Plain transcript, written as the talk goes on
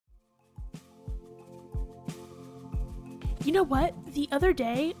You know what? The other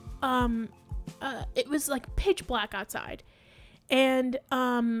day, it was like pitch black outside, and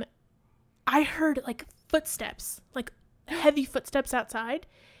I heard like footsteps, like heavy footsteps outside,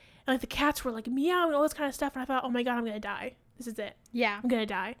 and like the cats were like meowing and all this kind of stuff, and I thought, oh my god, I'm gonna die. This is it. Yeah, I'm gonna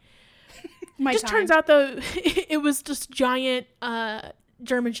die. Just turns out though, it was just giant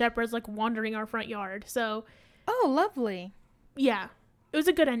German shepherds like wandering our front yard. So, oh, lovely. Yeah, it was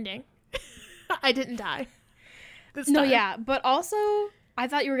a good ending. I didn't die. No, yeah, but also I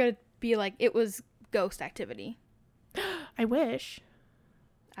thought you were gonna be like it was ghost activity. I wish.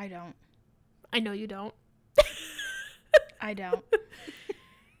 I don't. I know you don't. I don't.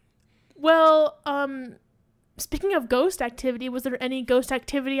 Well, speaking of ghost activity, was there any ghost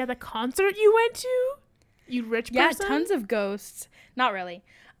activity at the concert you went to? You rich person? Yeah, tons of ghosts. Not really.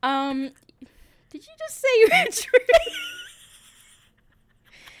 Did you just say you rich?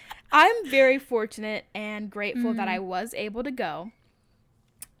 I'm very fortunate and grateful that I was able to go.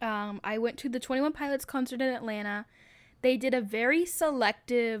 I went to the 21 Pilots concert in Atlanta. They did a very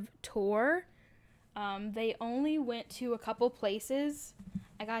selective tour. They only went to a couple places.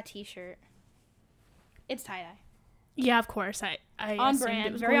 I got a t-shirt. It's tie-dye. Yeah, of course. I on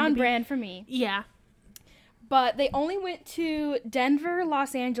brand. Very on brand for me. Yeah. But they only went to Denver,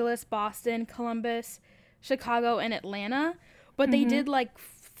 Los Angeles, Boston, Columbus, Chicago, and Atlanta. But they did like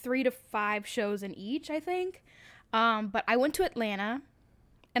 3 to 5 shows in each, I think. But I went to Atlanta.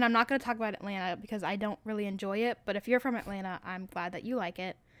 And I'm not going to talk about Atlanta because I don't really enjoy it. But if you're from Atlanta, I'm glad that you like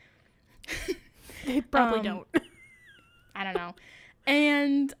it. They probably don't. I don't know.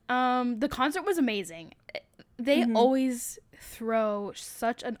 And the concert was amazing. They always throw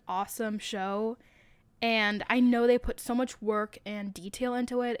such an awesome show. And I know they put so much work and detail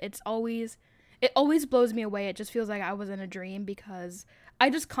into it. It always blows me away. It just feels like I was in a dream because I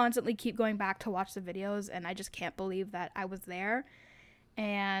just constantly keep going back to watch the videos. And I just can't believe that I was there.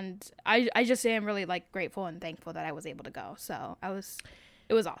 And I just am really like grateful and thankful that I was able to go. So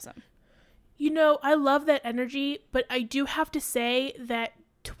it was awesome. You know, I love that energy, but I do have to say that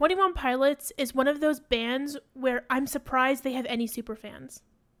 21 Pilots is one of those bands where I'm surprised they have any super fans.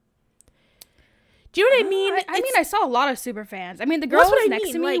 Do you know what I mean? I saw a lot of super fans. I mean, the girls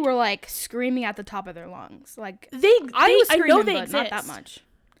next to me were like screaming at the top of their lungs. Like I was screaming, I know they exist. Not that much.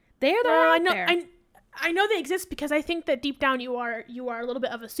 They're out there. I know they exist because I think that deep down you are a little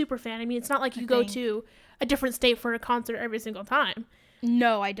bit of a super fan. I mean, it's not like you go to a different state for a concert every single time.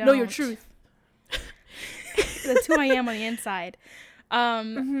 No, I don't. Know your truth. That's who I am on the inside.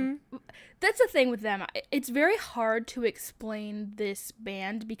 That's the thing with them. It's very hard to explain this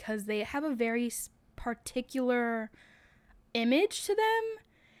band because they have a very particular image to them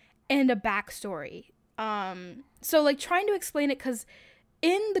and a backstory. So like trying to explain it, because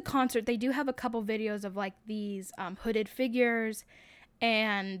in the concert they do have a couple videos of like these hooded figures,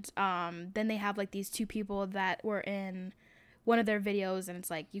 and then they have like these 2 people that were in one of their videos, and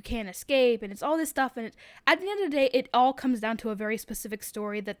it's like you can't escape, and it's all this stuff, and at the end of the day it all comes down to a very specific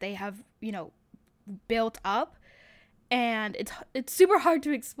story that they have, you know, built up, and it's super hard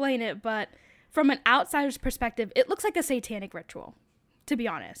to explain it, but from an outsider's perspective it looks like a satanic ritual, to be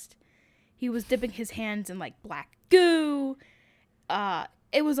honest. He was dipping his hands in like black goo.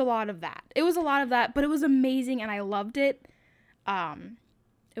 It was a lot of that, but it was amazing and I loved it.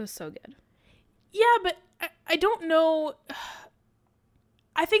 It was so good. Yeah, but I don't know.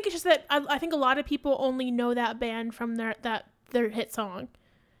 I think it's just that I think a lot of people only know that band from their hit song.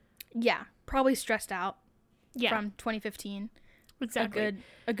 Yeah, probably Stressed Out. Yeah. From 2015. Exactly.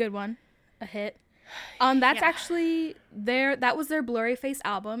 A good one. A hit. That's actually that was their Blurry Face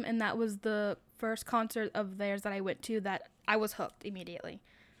album, and that was the first concert of theirs that I went to that I was hooked immediately.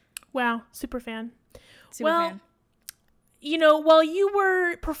 Wow, super fan. Fan. You know, while you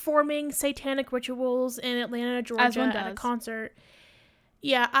were performing satanic rituals in Atlanta, Georgia at a concert,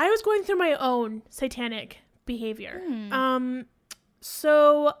 yeah, I was going through my own satanic behavior.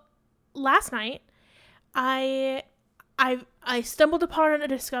 So last night, I stumbled upon a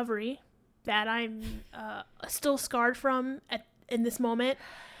discovery that I'm still scarred from in this moment.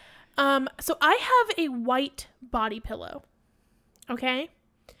 So I have a white body pillow. Okay?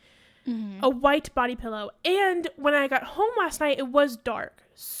 A white body pillow. And when I got home last night, it was dark.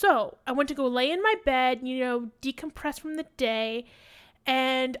 So I went to go lay in my bed, you know, decompress from the day.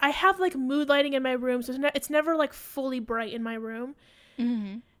 And I have like mood lighting in my room, so it's never like fully bright in my room.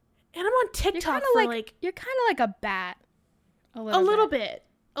 And I'm on TikTok for you're kind of like a bat. A little bit.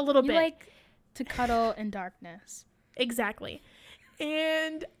 You like to cuddle in darkness. Exactly.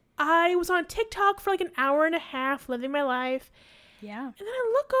 And I was on TikTok for like an hour and a half living my life. Yeah. And then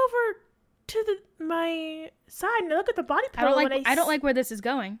I look over to my side and I look at the body pillow. I don't like where this is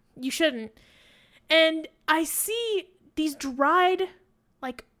going. You shouldn't. And I see these dried,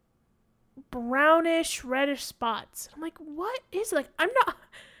 like, brownish, reddish spots. I'm like, what is it? Like, I'm not,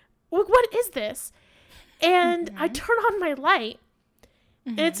 what is this? And I turn on my light,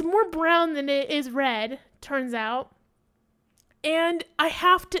 and it's more brown than it is red, turns out. And I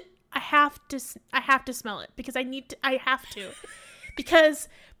have to smell it because I have to. Because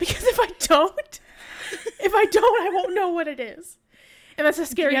if I don't, I won't know what it is. And that's the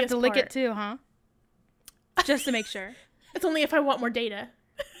scariest part. You have to lick it too, huh? Just to make sure. It's only if I want more data.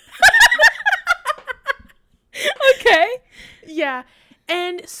 Okay. Yeah.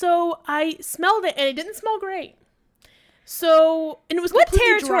 And so I smelled it, and it didn't smell great. So, and it was what completely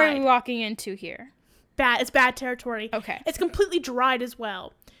territory dried. are we walking into here? It's bad territory. Okay. It's completely dried as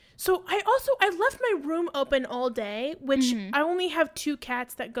well. So I left my room open all day, which I only have 2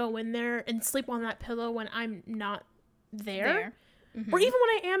 cats that go in there and sleep on that pillow when I'm not there. Or even when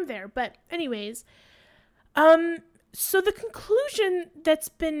I am there. But anyways, so the conclusion that's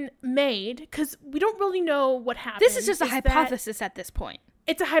been made, because we don't really know what happened. This is just a hypothesis at this point.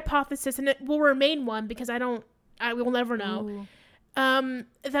 It's a hypothesis, and it will remain one because I will never know. Ooh. That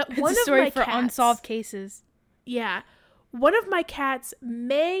It's one a story of my for cats, unsolved cases. Yeah, one of my cats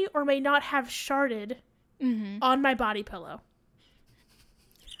may or may not have sharted on my body pillow.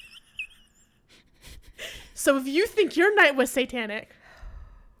 So if you think your night was satanic,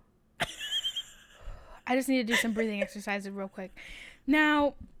 I just need to do some breathing exercises real quick.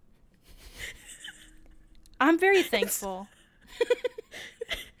 Now, I'm very thankful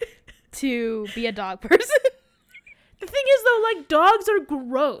to be a dog person. The thing is, though, like, dogs are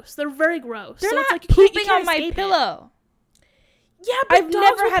gross. They're very gross. They're so not it's like pooping on my pillow. Yeah, but I've dogs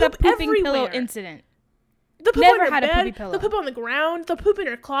never will had a poop pooping everywhere. pillow incident. They'll poop Never on your had a bed, poopy pillow. They'll poop on the ground. They'll poop in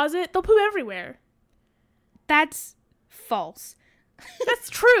your closet. They'll poop everywhere. That's false.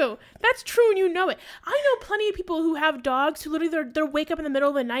 That's true. That's true, and you know it. I know plenty of people who have dogs who literally they wake up in the middle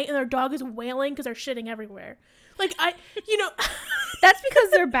of the night and their dog is wailing because they're shitting everywhere. Like, That's because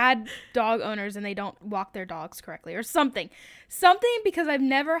they're bad dog owners and they don't walk their dogs correctly or something. Something, because I've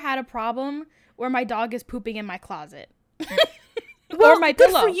never had a problem where my dog is pooping in my closet. Well, or my good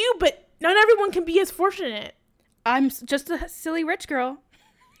pillow. for you, but not everyone can be as fortunate. I'm just a silly rich girl.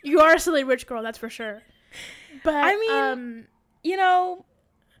 You are a silly rich girl, that's for sure. But I mean,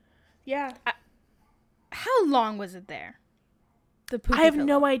 yeah. How long was it there? The poopy I have pillow?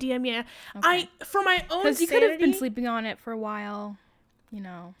 no idea, Mia. Okay. For my own Because you sanity, could have been sleeping on it for a while,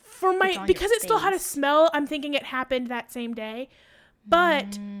 because it still had a smell, I'm thinking it happened that same day.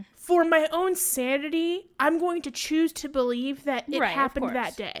 But for my own sanity, I'm going to choose to believe that it happened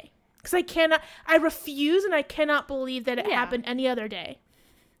that day. Because I refuse and I cannot believe that it happened any other day.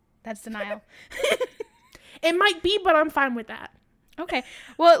 That's denial. It might be, but I'm fine with that. Okay.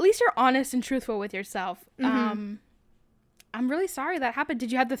 Well, at least you're honest and truthful with yourself. I'm really sorry that happened.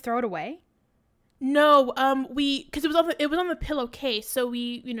 Did you have to throw it away? No, because it was on the pillowcase, so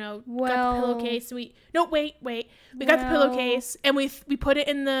we, got the pillowcase. We got the pillowcase and we put it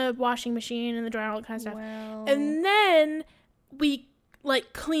in the washing machine and the dryer, all that kind of stuff. And then we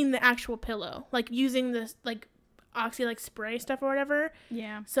clean the actual pillow, using this oxy spray stuff or whatever.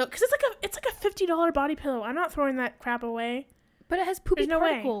 Yeah. So because it's like a $50 body pillow. I'm not throwing that crap away. But it has poopy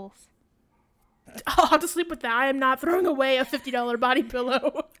particles. I'll have to sleep with that. I am not throwing away a $50 body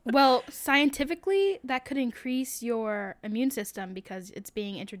pillow. Well, scientifically, that could increase your immune system because it's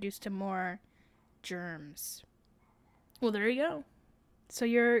being introduced to more germs. Well, there you go. So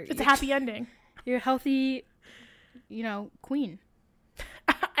it's a happy ending. You're a healthy, queen.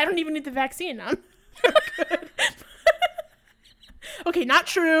 I don't even need the vaccine. I'm good. Okay, not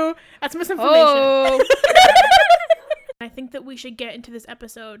true. That's misinformation. Oh. I think that we should get into this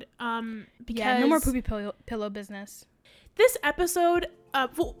episode because no more poopy pillow business. This episode,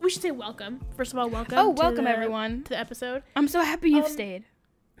 we should say welcome. First of all, welcome. Oh, welcome everyone to the episode. I'm so happy you've stayed.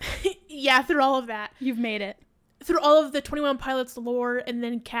 Yeah, through all of that. You've made it. Through all of the 21 Pilots lore and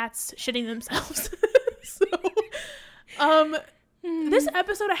then cats shitting themselves. This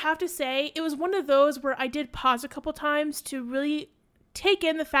episode, I have to say, it was one of those where I did pause a couple times to really take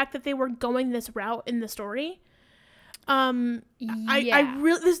in the fact that they were going this route in the story. I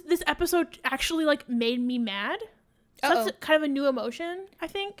really this episode actually made me mad. So that's kind of a new emotion, I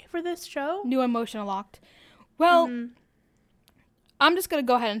think, for this show. New emotion unlocked. Well, I'm just gonna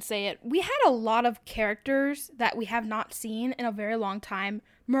go ahead and say it. We had a lot of characters that we have not seen in a very long time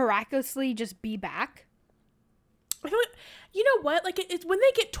miraculously just be back. I feel like, you know what? Like, it's when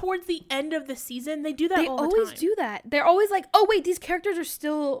they get towards the end of the season, they do that all the time. They always do that. They're always like, oh, wait, these characters are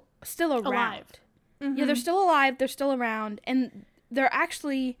still around. Alive. Mm-hmm. Yeah, they're still alive. They're still around. And they're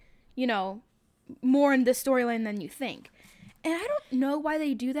actually, you know, more in this storyline than you think. And I don't know why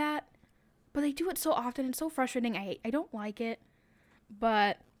they do that, but they do it so often. It's so frustrating. I don't like it.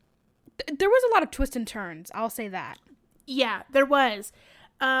 But there was a lot of twists and turns. I'll say that. Yeah, there was.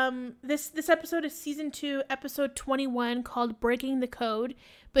 This episode is season 2, episode 21, called "Breaking the Code,"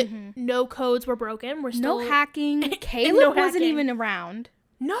 but no codes were broken. We're still no hacking. Caleb wasn't even around.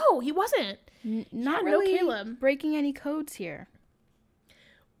 No, he wasn't. Not really no Caleb breaking any codes here.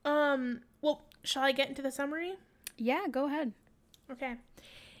 Well, shall I get into the summary? Yeah, go ahead. Okay.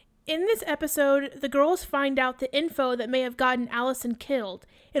 In this episode, the girls find out the info that may have gotten Alison killed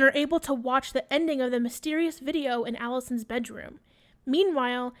and are able to watch the ending of the mysterious video in Alison's bedroom.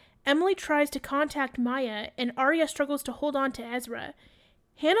 Meanwhile, Emily tries to contact Maya, and Aria struggles to hold on to Ezra.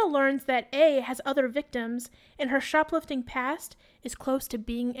 Hanna learns that A has other victims, and her shoplifting past is close to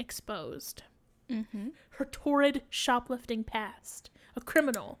being exposed. Mm-hmm. Her torrid shoplifting past. A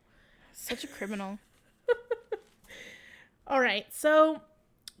criminal. Such a criminal. All right, so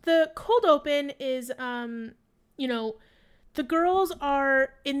the cold open is, you know, the girls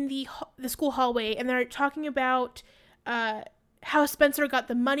are in the school hallway, and they're talking about how Spencer got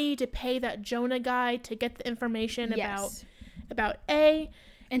the money to pay that Jonah guy to get the information about A.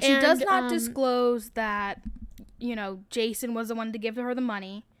 And she does not disclose that, you know, Jason was the one to give her the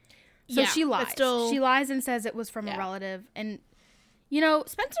money. So she lies. She lies and says it was from a relative. And, you know,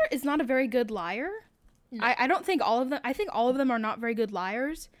 Spencer is not a very good liar. No. I don't think all of them. I think all of them are not very good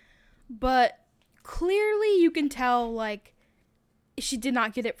liars. But clearly you can tell, like, she did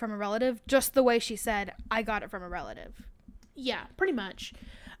not get it from a relative, just the way she said, I got it from a relative. Yeah, pretty much.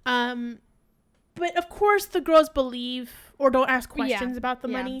 But of course the girls believe or don't ask questions about the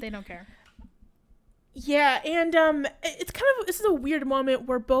money. They don't care. Yeah, and this is a weird moment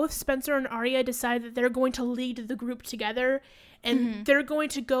where both Spencer and Aria decide that they're going to lead the group together, and they're going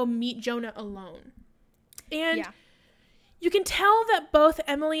to go meet Jonah alone. And you can tell that both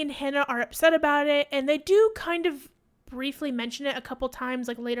Emily and Hanna are upset about it, and they do kind of briefly mention it a couple times,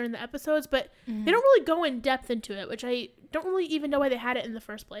 like later in the episodes, but they don't really go in depth into it, which I don't really even know why they had it in the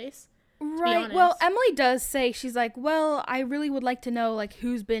first place. Right. Well, Emily does say, she's like, well, I really would like to know, like,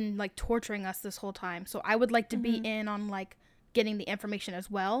 who's been, like, torturing us this whole time. So I would like to be in on, like, getting the information as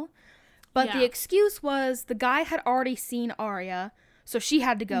well. But the excuse was the guy had already seen Aria, so she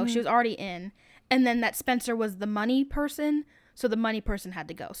had to go. She was already in. And then that Spencer was the money person, so the money person had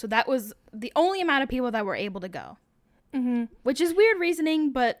to go. So that was the only amount of people that were able to go. Which is weird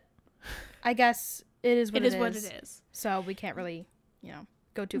reasoning, but I guess it is what it is. It is what it is. So we can't really, you know,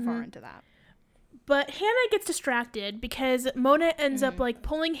 go too far into that. But Hanna gets distracted because Mona ends up, like,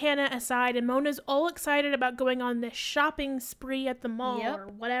 pulling Hanna aside, and Mona's all excited about going on this shopping spree at the mall or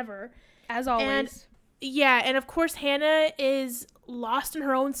whatever. As always. And of course Hanna is lost in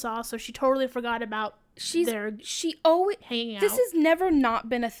her own sauce, so she totally forgot about she always hanging out. This has never not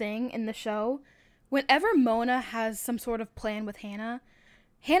been a thing in the show. Whenever Mona has some sort of plan with Hanna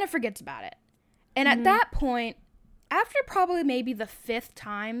forgets about it. And at that point, after probably maybe the 5th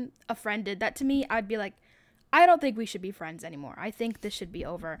time a friend did that to me, I'd be like, I don't think we should be friends anymore. I think this should be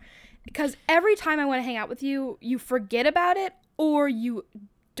over. Because every time I want to hang out with you, you forget about it or you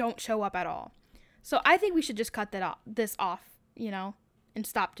don't show up at all. So I think we should just cut this off, you know, and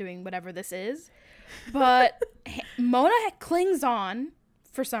stop doing whatever this is. But Mona clings on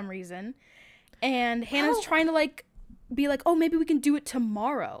for some reason. And Hannah's trying to, like, be like, oh, maybe we can do it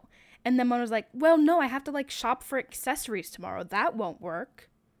tomorrow. And then Mona's like, well, no, I have to, like, shop for accessories tomorrow. That won't work.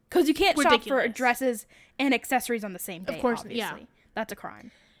 Because you can't shop for dresses and accessories on the same day, of course, obviously. That's a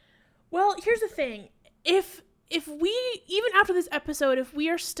crime. Well, here's the thing. If we, even after this episode, if we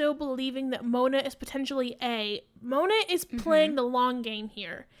are still believing that Mona is potentially A, Mona is playing the long game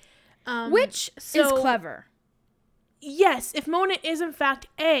here. Which is clever. Yes, if Mona is in fact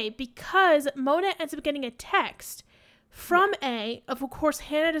A, because Mona ends up getting a text from A. Of course,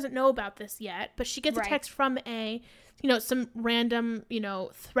 Hanna doesn't know about this yet, but she gets a text from A, you know, some random, you know,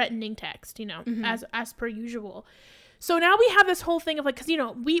 threatening text, you know, as per usual. So now we have this whole thing of, like, because, you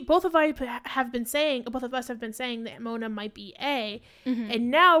know, both of us have been saying that Mona might be A, and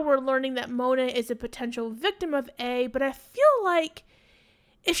now we're learning that Mona is a potential victim of A, but I feel like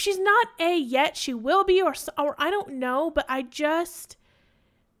if she's not A yet, she will be, or I don't know, but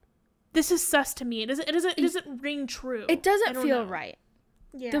this is sus to me. It doesn't ring true. It doesn't feel right.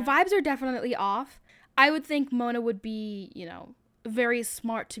 Yeah. The vibes are definitely off. I would think Mona would be, you know, very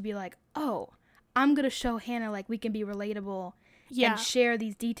smart to be like, oh, I'm going to show Hanna, like, we can be relatable and share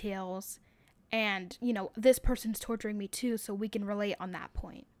these details. And, you know, this person's torturing me too, so we can relate on that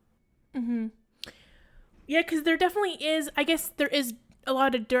point. Mm-hmm. Yeah, because there definitely is, I guess there is a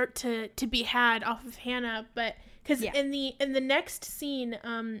lot of dirt to be had off of Hanna, but because in the next scene,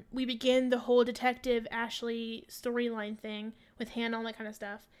 we begin the whole Detective Ashley storyline thing with Hanna, all that kind of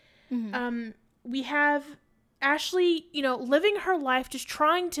stuff. Mm-hmm. We have Ashley, you know, living her life, just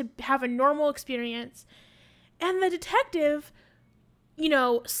trying to have a normal experience, and the detective, you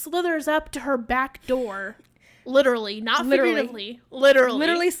know, slithers up to her back door, literally, not figuratively,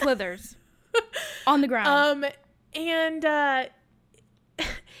 literally slithers on the ground. And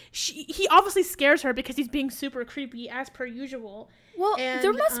he obviously scares her because he's being super creepy as per usual. Well, and,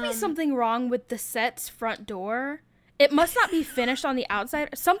 there must be something wrong with the set's front door. It must not be finished on the outside.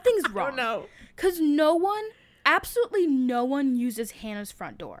 Something's wrong. I don't know. Because absolutely no one uses Hanna's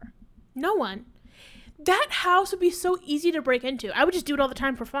front door. No one. That house would be so easy to break into. I would just do it all the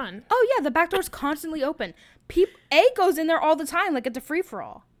time for fun. Oh, yeah, the back door's constantly open. A goes in there all the time, like it's a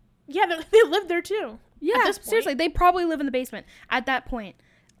free-for-all. Yeah, they live there too. Yeah, seriously, they probably live in the basement at that point.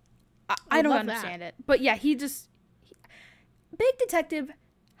 I don't understand it. But yeah, Big Detective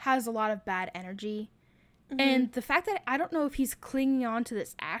has a lot of bad energy. Mm-hmm. And the fact that I don't know if he's clinging on to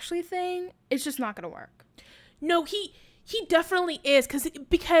this Ashley thing, it's just not going to work. No, he definitely is,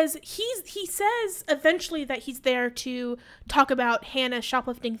 because he says eventually that he's there to talk about Hanna's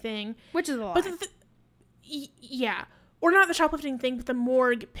shoplifting thing. Which is a lie. But yeah. Or not the shoplifting thing, but the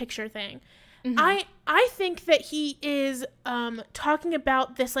morgue picture thing. Mm-hmm. I think that he is talking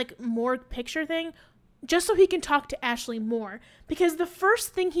about this, like, morgue picture thing just so he can talk to Ashley more. Because the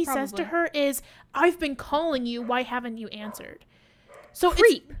first thing he says to her is, "I've been calling you, why haven't you answered?" So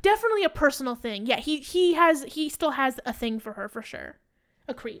Creep. It's definitely a personal thing. Yeah, he still has a thing for her, for sure.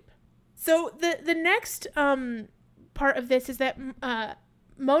 A creep. So the next part of this is that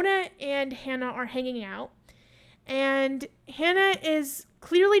Mona and Hanna are hanging out. And Hanna is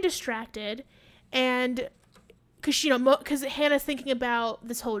clearly distracted, and because Hannah's thinking about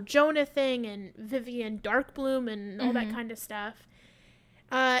this whole Jonah thing and Vivian Darkbloom and all that kind of stuff.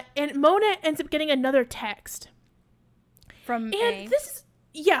 And Mona ends up getting another text from A.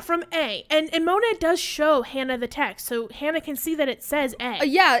 From A. And Mona does show Hanna the text, so Hanna can see that it says A.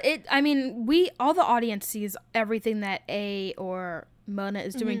 All the audience sees everything that A or Mona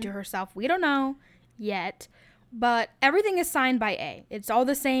is doing to herself. We don't know yet. But everything is signed by A. It's all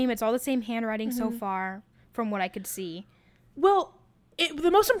the same. It's all the same handwriting so far, from what I could see. Well,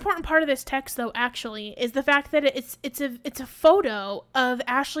 the most important part of this text, though, actually, is the fact that it's a photo of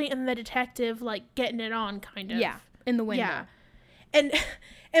Ashley and the detective, like, getting it on, kind of. Yeah, in the window. Yeah.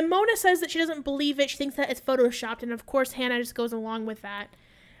 And Mona says that she doesn't believe it. She thinks that it's photoshopped, and of course Hanna just goes along with that.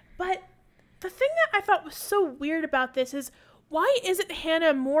 But the thing that I thought was so weird about this is, why isn't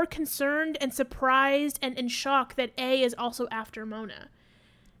Hanna more concerned and surprised and in shock that A is also after Mona?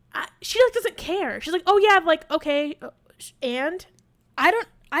 She, like, doesn't care. She's like, oh yeah, like, okay, and? I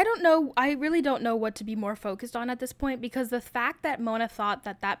don't know. I really don't know what to be more focused on at this point, because the fact that Mona thought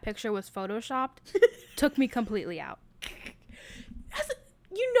that picture was photoshopped took me completely out.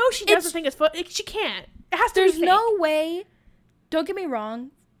 You know she doesn't think it's she can't. It has to be fake. There's no way. Don't get me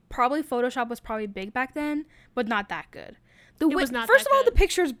wrong. Probably Photoshop was probably big back then, but not that good. First of all, the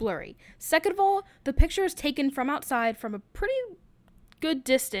picture is blurry. Second of all, the picture is taken from outside from a pretty good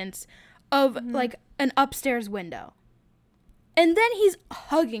distance of like an upstairs window. And then he's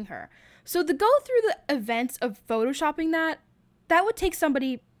hugging her. So to go through the events of photoshopping that would take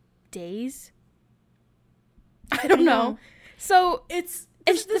somebody days. I don't know. So it's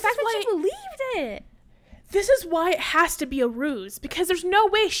the fact that she believed it. This is why it has to be a ruse, because there's no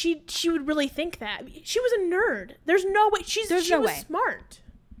way she would really think that. She was a nerd. There's no way. She was smart.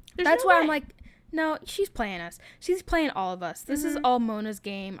 That's why I'm like, no, she's playing us. She's playing all of us. This is all Mona's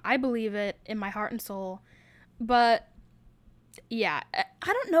game. I believe it in my heart and soul. But yeah, I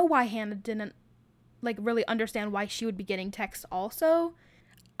don't know why Hanna didn't like really understand why she would be getting texts also.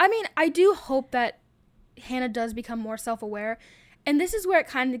 I mean, I do hope that Hanna does become more self-aware. And this is where it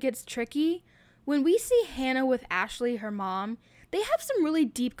kind of gets tricky. When we see Hanna with Ashley, her mom, they have some really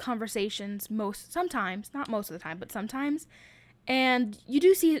deep conversations sometimes, not most of the time, but sometimes. And you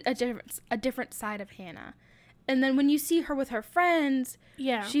do see a different side of Hanna. And then when you see her with her friends,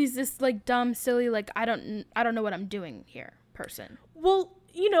 she's this like dumb, silly, like I don't know what I'm doing here person. Well,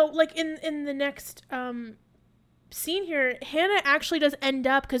 you know, like in the next scene here, Hanna actually does end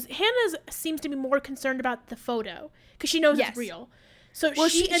up, because Hanna seems to be more concerned about the photo because she knows it's real. So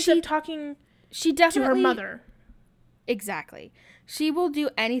she ends up talking. She definitely to her mother. Exactly. She will do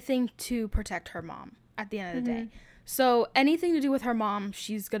anything to protect her mom at the end of the day. So anything to do with her mom,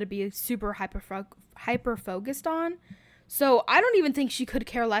 she's going to be super hyper focused on. So I don't even think she could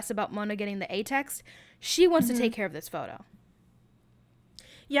care less about Mona getting the A text. She wants to take care of this photo.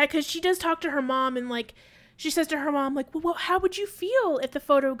 Yeah, because she does talk to her mom, and like she says to her mom, like, well, how would you feel if the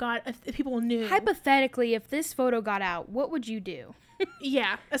photo if people knew? Hypothetically, if this photo got out, what would you do?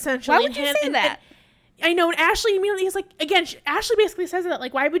 Yeah, essentially. Why would you say that? And I know, and Ashley immediately is like, again, Ashley basically says that,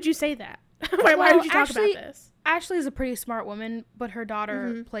 like, why would you say that? why would you talk about this? Ashley is a pretty smart woman, but her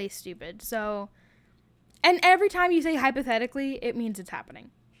daughter plays stupid. So, and every time you say hypothetically, it means it's happening.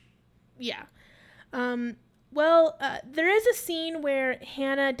 Yeah. Well, there is a scene where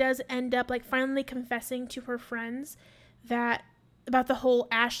Hanna does end up, like, finally confessing to her friends about the whole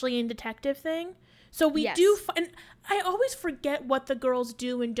Ashley and detective thing. So we do, and I always forget what the girls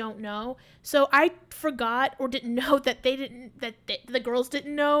do and don't know. So I forgot or didn't know that the girls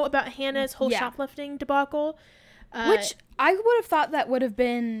didn't know about Hannah's whole shoplifting debacle. Which I would have thought that would have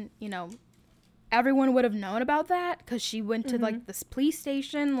been, everyone would have known about that because she went to like this police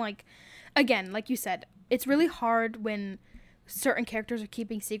station. Like, again, like you said, it's really hard when certain characters are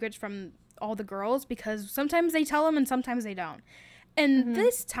keeping secrets from all the girls because sometimes they tell them and sometimes they don't. And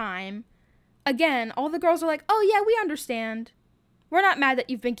this time, again, all the girls are like, oh, yeah, we understand. We're not mad that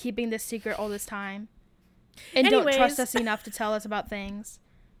you've been keeping this secret all this time. And don't trust us enough to tell us about things.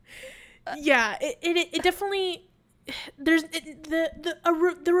 Yeah, it definitely...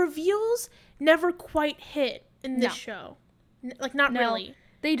 The reveals never quite hit in this show. Like, not really.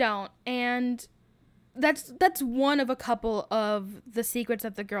 They don't. And that's one of a couple of the secrets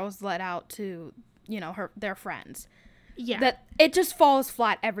that the girls let out to, their friends. Yeah. That it just falls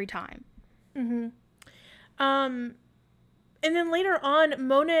flat every time. And then later on,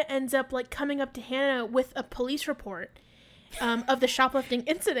 Mona ends up like coming up to Hanna with a police report of the shoplifting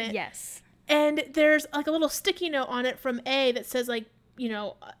incident. Yes. And there's like a little sticky note on it from A that says like,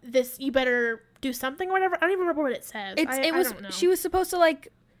 this, you better do something or whatever. I don't even remember what it says. I don't know. She was supposed to like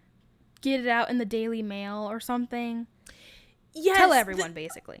get it out in the Daily Mail or something. Yes. Tell everyone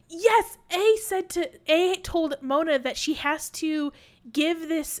basically. Yes. A told Mona that she has to give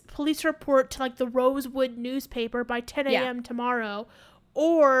this police report to like the Rosewood newspaper by 10 a.m. tomorrow,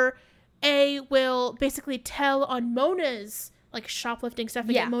 or A will basically tell on Mona's like shoplifting stuff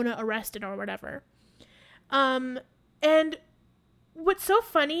and get Mona arrested or whatever. And what's so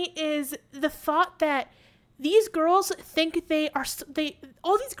funny is the thought that these girls think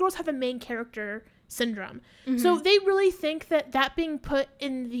all these girls have a main character syndrome. So they really think that being put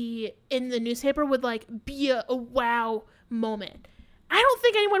in the newspaper would like be a wow moment. I don't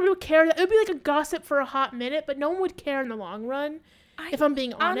think anyone would care. It would be like a gossip for a hot minute, but no one would care in the long run. If I'm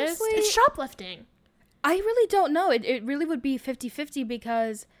being honest, honestly, it's shoplifting. I really don't know. It really would be 50-50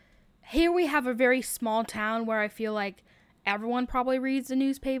 because here we have a very small town where I feel like everyone probably reads the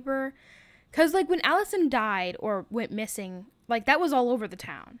newspaper. Because like when Alison died or went missing, like that was all over the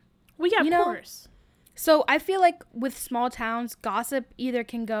town. Well, yeah, of course. So I feel like with small towns, gossip either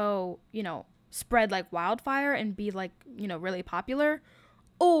can go, spread like wildfire and be like, really popular,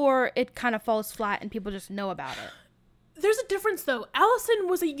 or it kind of falls flat and people just know about it. There's a difference though. Alison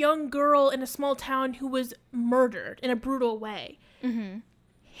was a young girl in a small town who was murdered in a brutal way.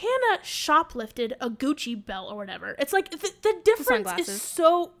 Hanna shoplifted a Gucci belt or whatever. It's like the difference is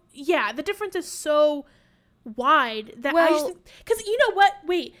so... Yeah, the difference is so wide that I just... Because you know what?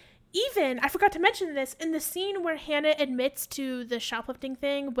 Wait, even... I forgot to mention this. In the scene where Hanna admits to the shoplifting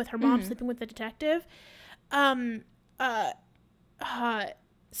thing with her mom sleeping with the detective,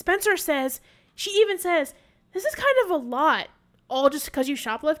 Spencer says... She even says, this is kind of a lot, all just because you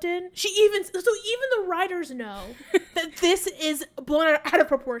shoplifted. So even the writers know that this is blown out of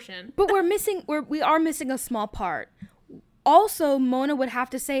proportion. But we are missing a small part. Also, Mona would have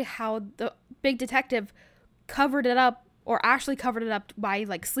to say how the big detective covered it up, or Ashley covered it up by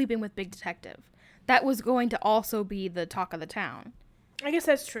like sleeping with big detective. That was going to also be the talk of the town. I guess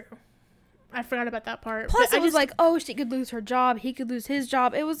that's true. I forgot about that part. Plus, it was like, oh, she could lose her job. He could lose his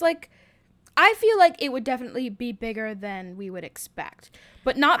job. It was like, I feel like it would definitely be bigger than we would expect.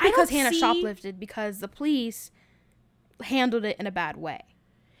 But not because Hanna shoplifted, because the police handled it in a bad way.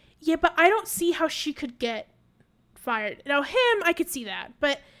 Yeah, but I don't see how she could get fired. Now, I could see that.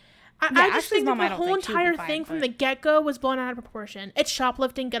 But I just think that the whole entire thing from the get-go was blown out of proportion. It's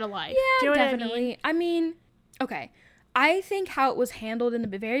shoplifting, get a life. Yeah, do you know definitely. What I mean? Okay. I think how it was handled in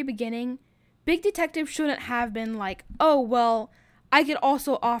the very beginning, Big Detective shouldn't have been like, oh, well, I could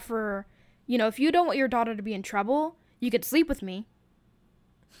also offer... if you don't want your daughter to be in trouble, you could sleep with me.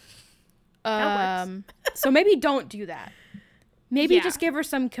 That works. So maybe don't do that. Maybe Yeah. just give her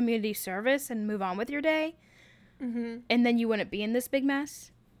some community service and move on with your day. Mm-hmm. And then you wouldn't be in this big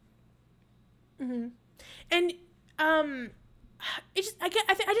mess. Mm-hmm. And I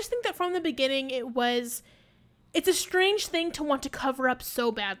just think that from the beginning it's a strange thing to want to cover up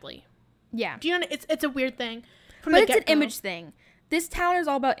so badly. Yeah. Do you know? It's a weird thing. But it's an image thing. This town is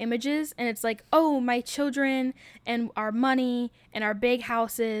all about images, and it's like, oh, my children and our money and our big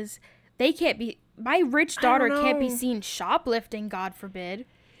houses, they can't be, my rich daughter can't be seen shoplifting, God forbid.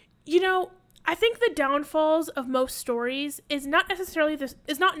 You know, I think the downfalls of most stories is not necessarily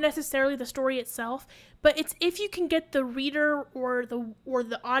the story itself, but it's if you can get the reader or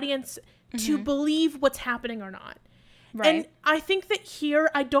the audience to believe what's happening or not. Right. And I think that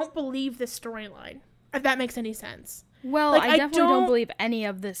here I don't believe this storyline, if that makes any sense. Well, like, I definitely don't believe any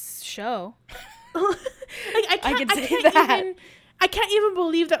of this show. I can't even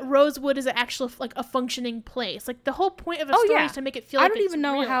believe that Rosewood is actually like a functioning place. Like the whole point of a story is to make it feel like I don't even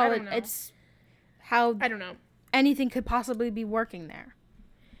know real. how I don't know anything could possibly be working there.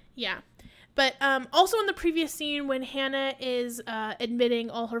 Yeah. But also in the previous scene when Hanna is admitting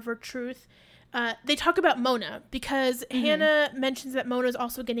all of her truth, they talk about Mona because Hanna mentions that Mona's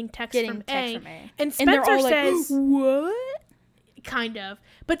also getting texts from A. And Spencer says, what? Kind of.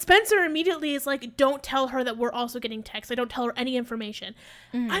 But Spencer immediately is like, don't tell her that we're also getting texts. I don't tell her any information.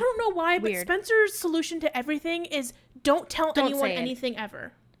 I don't know why, but Spencer's solution to everything is don't tell anyone anything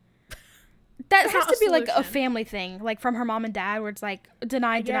ever. That has to be like a family thing, like from her mom and dad, where it's like,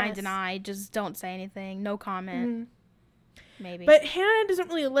 deny, just don't say anything, no comment. Maybe. But Hanna doesn't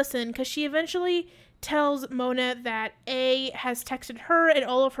really listen because she eventually tells Mona that A has texted her and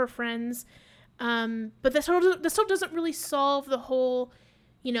all of her friends. But this still doesn't really solve the whole,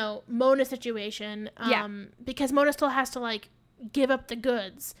 Mona situation. Because Mona still has to, like, give up the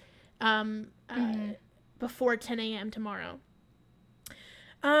goods before 10 a.m. tomorrow.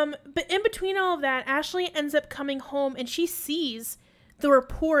 But in between all of that, Ashley ends up coming home and she sees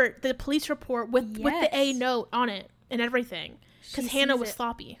the police report with the A note on it and everything. Because Hanna was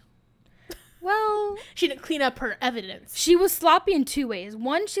sloppy. Well, she didn't clean up her evidence. She was sloppy in two ways.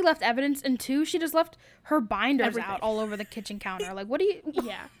 One, she left evidence, and two, she just left her binders out all over the kitchen counter. Like, what a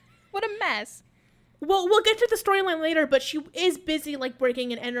mess. Well, we'll get to the storyline later, but she is busy, like,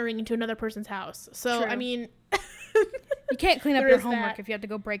 breaking and entering into another person's house. So, True. I mean... you can't clean up your homework if you have to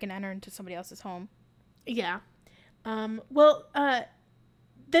go break and enter into somebody else's home. Yeah. Then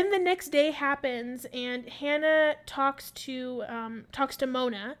the next day happens, and Hanna talks to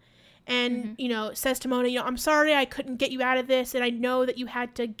Mona, and says to Mona, I'm sorry I couldn't get you out of this, and I know that you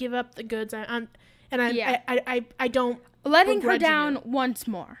had to give up the goods. I don't letting her down once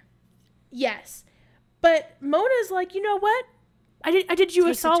more. Yes, but Mona's like, you know what? I did you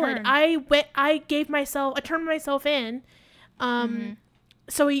a solid. I turned myself in.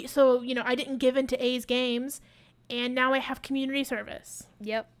 So I didn't give in to A's games, and now I have community service.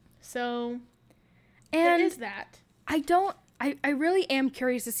 Yep. So, and it is that. I really am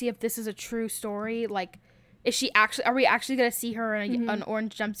curious to see if this is a true story. Like, are we actually going to see her in an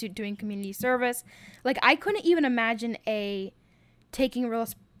orange jumpsuit doing community service? Like, I couldn't even imagine A taking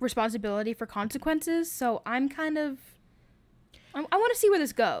responsibility for consequences. So I'm kind of, I want to see where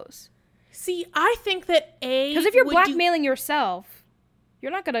this goes. See, I think that A, because if you're blackmailing yourself,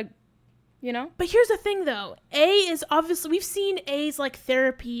 you're not going to, But here's the thing, though. A is obviously, we've seen A's, like,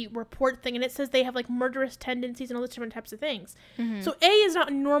 therapy report thing, and it says they have, like, murderous tendencies and all these different types of things. So A is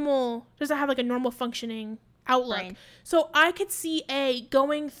not normal, doesn't have, like, a normal functioning outlook. Right. So I could see A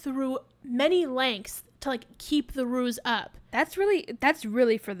going through many lengths to, like, keep the ruse up. That's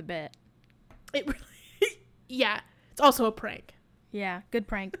really for the bit. It really, yeah. It's also a prank. Yeah, good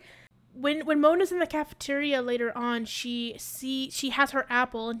prank. When Mona's in the cafeteria later on, she has her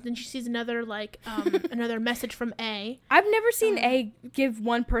apple, and then she sees another another message from A. I've never seen A give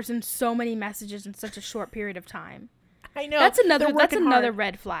one person so many messages in such a short period of time. I know. That's another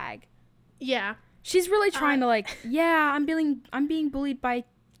red flag. Yeah. She's really trying to I'm being bullied by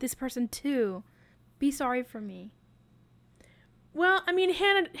this person too. Be sorry for me. Well, I mean,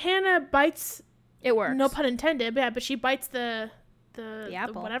 Hanna bites. It works. No pun intended. Yeah, but she bites the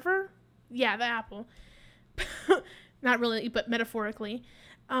apple. The whatever. Yeah, the apple. Not really, but metaphorically.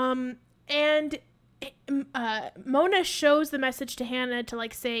 And Mona shows the message to Hanna to,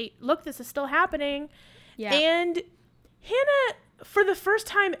 like, say, look, this is still happening. Yeah. And Hanna, for the first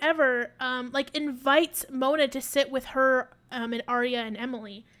time ever, invites Mona to sit with her and Aria and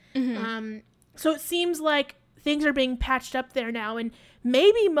Emily. So it seems like things are being patched up there now, and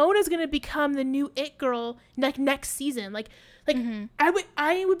maybe Mona's gonna become the new it girl next season. Like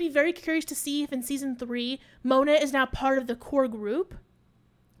I would be very curious to see if in season 3 Mona is now part of the core group,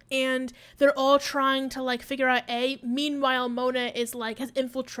 and they're all trying to like figure out meanwhile Mona is like has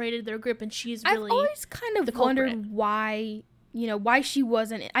infiltrated their group, and she's really I've always kind of wondered why she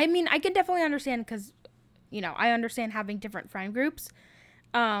wasn't. I mean, I can definitely understand because I understand having different friend groups,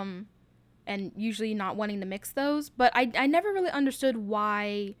 and usually not wanting to mix those, but I never really understood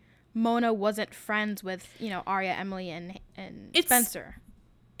why Mona wasn't friends with Aria, Emily, and Spencer.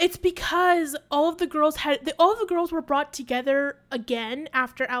 It's because all of the girls were brought together again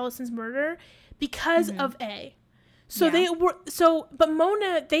after Alison's murder because of A. So but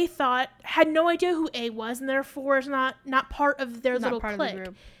Mona, they thought, had no idea who A was, and therefore is not part of their little clique.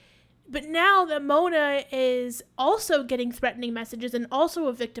 But now that Mona is also getting threatening messages and also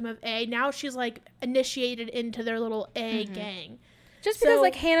a victim of A, now she's like initiated into their little A gang. Just because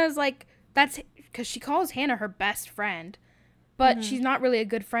like Hannah's like, that's because she calls Hanna her best friend, but she's not really a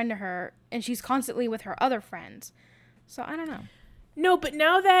good friend to her, and she's constantly with her other friends. So I don't know. No, but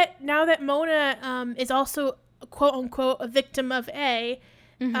now that Mona is also quote unquote a victim of A,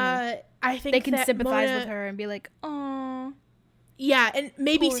 I think they can that sympathize Mona, with her and be like, "Aw." Yeah, and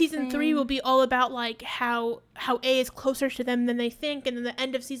maybe Poor season thing. 3 will be all about like how A is closer to them than they think, and then the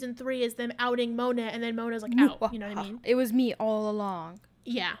end of season 3 is them outing Mona, and then Mona's like out. You know what I mean? It was me all along.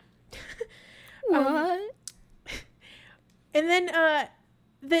 Yeah. What? And then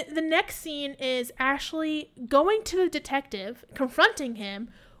the next scene is Ashley going to the detective, confronting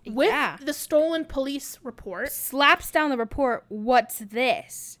him with the stolen police report. Slaps down the report. What's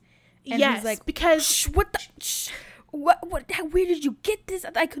this? And he's like, because what the? What? Where did you get this?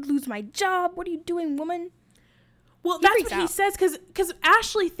 I could lose my job. What are you doing, woman? Well, that's what he says, because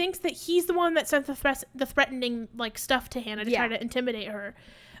Ashley thinks that he's the one that sent the threatening like stuff to Hanna to try to intimidate her,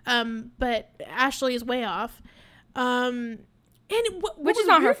 but Ashley is way off, which is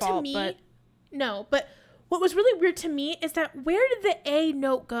not her fault. But what was really weird to me is that where did the A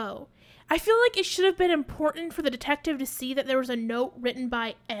note go? I feel like it should have been important for the detective to see that there was a note written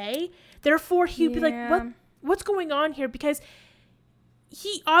by A. Therefore, he'd be like, what's going on here? Because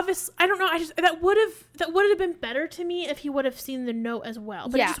he obviously, I don't know. That would have been better to me if he would have seen the note as well.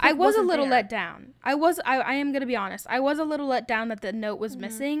 But I was a little let down. I am gonna be honest. I was a little let down that the note was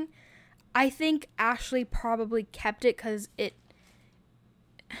missing. I think Ashley probably kept it because it.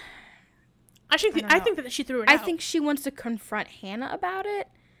 I think that she threw it out. I think she wants to confront Hanna about it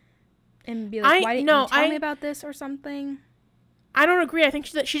and be like, "Why didn't you tell me about this or something?" I don't agree. I think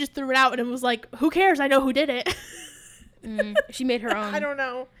that she just threw it out and it was like, "Who cares? I know who did it." She made her own. I don't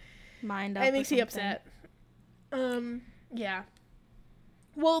know. Mind up. It makes me upset. Yeah.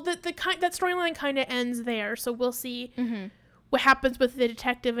 Well, that storyline kind of ends there, so we'll see what happens with the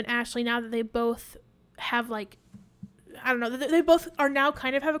detective and Ashley now that they both have like, I don't know, they both are now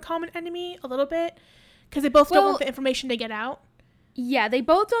kind of have a common enemy a little bit because they both don't want the information to get out. Yeah, they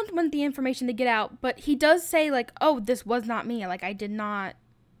both don't want the information to get out, but he does say like, "Oh, this was not me. Like, I did not,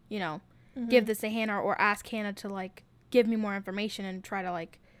 give this to Hanna or ask Hanna to like give me more information and try to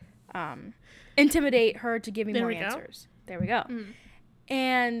like intimidate her to give me more answers." There we go.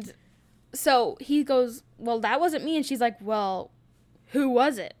 And so he goes, "Well, that wasn't me." And she's like, "Well, who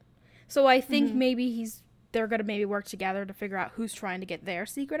was it?" So I think maybe they're going to maybe work together to figure out who's trying to get their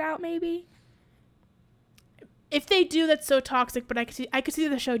secret out, maybe. If they do, that's so toxic, but I could see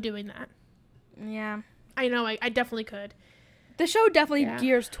the show doing that. Yeah. I know, I definitely could. The show definitely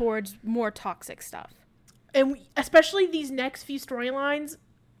gears towards more toxic stuff. And especially these next few storylines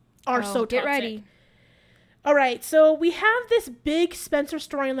are so toxic. Get ready. All right, so we have this big Spencer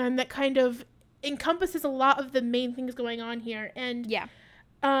storyline that kind of encompasses a lot of the main things going on here. And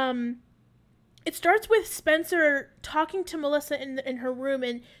it starts with Spencer talking to Melissa in her room,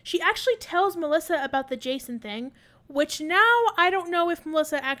 and she actually tells Melissa about the Jason thing, which now I don't know if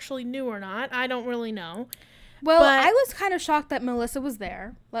Melissa actually knew or not. I don't really know. Well, I was kind of shocked that Melissa was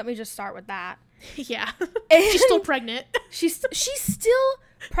there. Let me just start with that. Yeah. She's still pregnant. She's still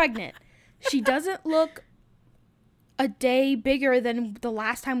pregnant. She doesn't look a day bigger than the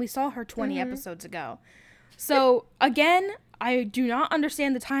last time we saw her 20 episodes ago. So, again, I do not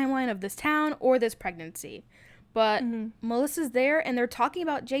understand the timeline of this town or this pregnancy. But Melissa's there, and they're talking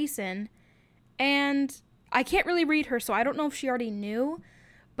about Jason. And I can't really read her, so I don't know if she already knew.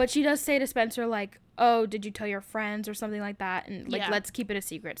 But she does say to Spencer, like, "Oh, did you tell your friends?" or something like that. And, like, let's keep it a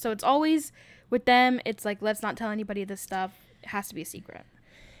secret. So it's always, with them, it's like, let's not tell anybody this stuff. It has to be a secret.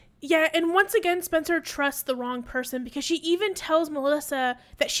 Yeah, and once again, Spencer trusts the wrong person because she even tells Melissa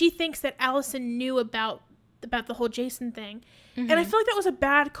that she thinks that Alison knew about about the whole Jason thing. And I feel like that was a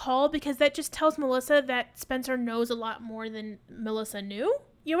bad call because that just tells Melissa that Spencer knows a lot more than Melissa knew.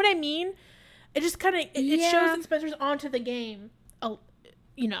 You know what I mean? It just kind of, it shows that Spencer's onto the game,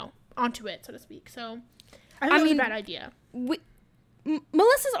 onto it, so to speak. So I think it was a bad idea.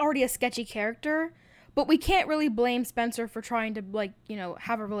 Melissa's already a sketchy character, but we can't really blame Spencer for trying to,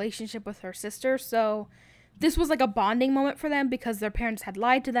 have a relationship with her sister. So this was like a bonding moment for them because their parents had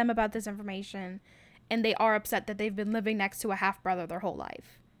lied to them about this information, and they are upset that they've been living next to a half-brother their whole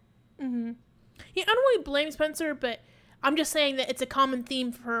life. Mm-hmm. Yeah, I don't really blame Spencer, but I'm just saying that it's a common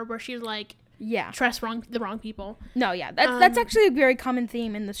theme for her where she's like, trust the wrong people. No, yeah, that's actually a very common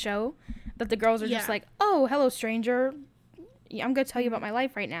theme in the show, that the girls are just like, oh, hello, stranger. I'm going to tell you about my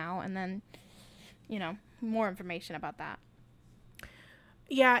life right now, and then, more information about that.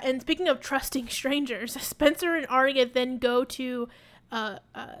 Yeah, and speaking of trusting strangers, Spencer and Aria then go to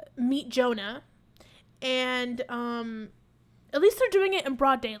meet Jonah, and at least they're doing it in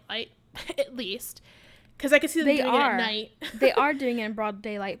broad daylight, at least, because I can see them doing it at night. They are doing it in broad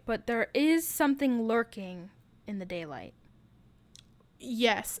daylight, but there is something lurking in the daylight.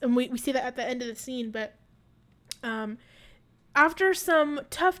 Yes, and we see that at the end of the scene, but after some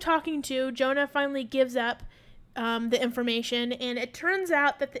tough talking to, Jonah finally gives up the information, and it turns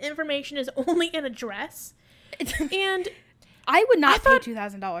out that the information is only an address. And I would not pay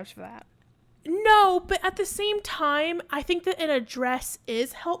 $2,000 for that. No, but at the same time, I think that an address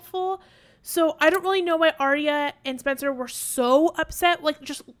is helpful. So I don't really know why Aria and Spencer were so upset. Like,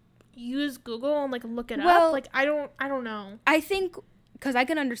 just use Google and look it up. Like, I don't know. I think, because I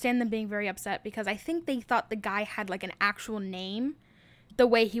can understand them being very upset, because I think they thought the guy had an actual name, the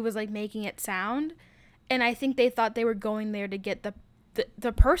way he was making it sound, and I think they thought they were going there to get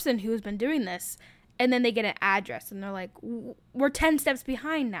the person who's been doing this, and then they get an address, and they're like, we're 10 steps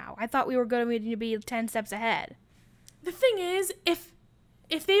behind now. I thought we were going to be 10 steps ahead. The thing is, if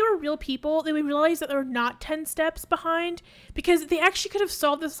they were real people, they would realize that they're not 10 steps behind, because they actually could have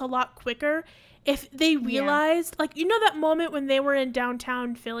solved this a lot quicker if they realized, that moment when they were in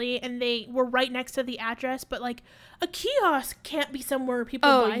downtown Philly and they were right next to the address, but a kiosk can't be somewhere where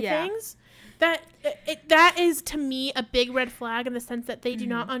people buy things. That is, to me, a big red flag in the sense that they do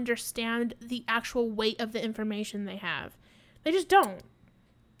not understand the actual weight of the information they have. They just don't.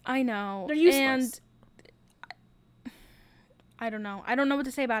 I know. They're useless. And I don't know. I don't know what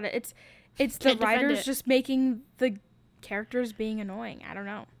to say about it. It's the writers just making the characters being annoying. I don't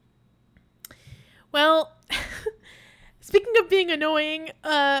know. Well, speaking of being annoying,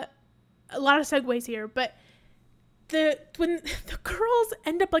 a lot of segues here, but when the girls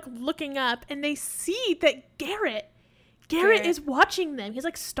end up looking up and they see that Garrett is watching them. He's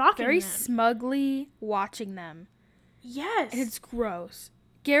stalking very them. Very smugly watching them. Yes. And it's gross.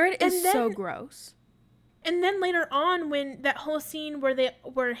 Garrett is so gross. And then later on, when that whole scene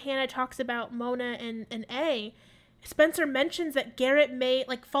where Hanna talks about Mona and A, Spencer mentions that Garrett may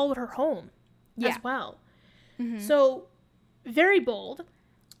followed her home as well. Mm-hmm. So very bold.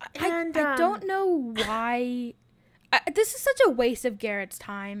 And I don't know why. This is such a waste of Garrett's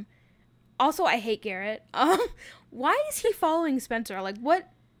time. Also, I hate Garrett. Why is he following Spencer?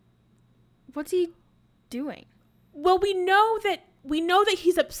 What's he doing? Well, we know that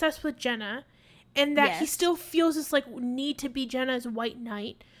he's obsessed with Jenna, and that he still feels this need to be Jenna's white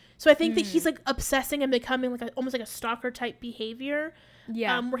knight. So I think that he's obsessing and becoming almost a stalker type behavior.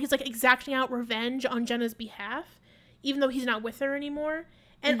 Yeah. Where he's exacting out revenge on Jenna's behalf, even though he's not with her anymore.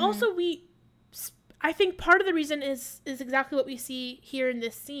 And also I think part of the reason is exactly what we see here in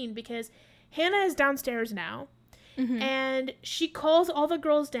this scene, because Hanna is downstairs now, and she calls all the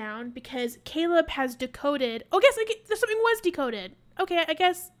girls down because Caleb has decoded. Oh, guess something was decoded. Okay, I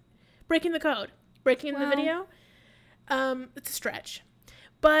guess breaking the code, breaking in the video. It's a stretch,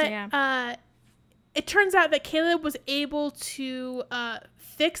 but it turns out that Caleb was able to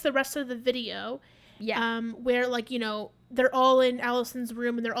fix the rest of the video. Yeah. Where they're all in Alison's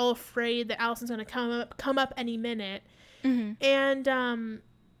room and they're all afraid that Alison's going to come up any minute. And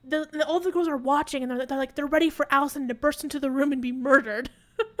all the girls are watching and they're ready for Alison to burst into the room and be murdered.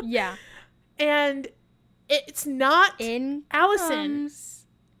 Yeah. And it's not Alison.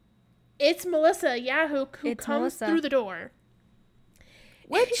 It's Melissa, who comes through the door.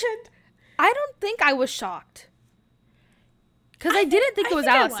 Which I don't think I was shocked. Because I didn't think it was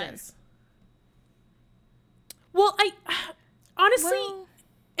Alison. Well, honestly,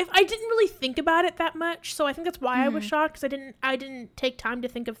 if I didn't really think about it that much, so I think that's why I was shocked, because I didn't take time to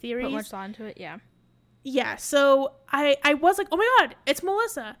think of theories. Put much thought into it, yeah. Yeah, so I was like, oh my god, it's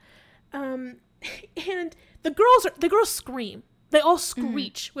Melissa, and the girls scream. They all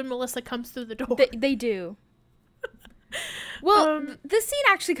screech when Melissa comes through the door. They do. Well, this scene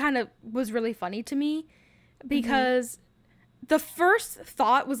actually kind of was really funny to me because the first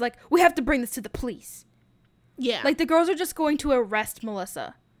thought was like, we have to bring this to the police. Yeah. Like, the girls are just going to arrest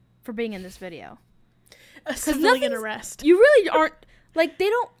Melissa for being in this video. A civilian arrest. You really aren't, like, they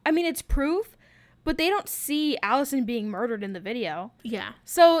don't, I mean, it's proof, but they don't see Alison being murdered in the video. Yeah.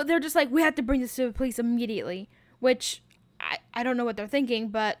 So they're just like, we have to bring this to the police immediately, which I don't know what they're thinking,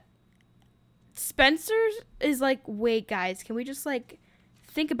 but Spencer is like, wait, guys, can we just, like,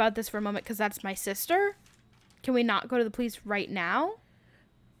 think about this for a moment because that's my sister? Can we not go to the police right now?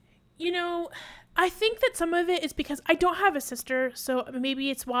 You know, I think that some of it is because I don't have a sister, so maybe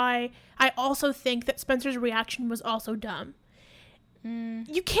it's why I also think that Spencer's reaction was also dumb.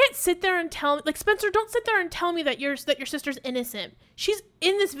 You can't sit there and tell me, like, Spencer, don't sit there and tell me that your sister's innocent. She's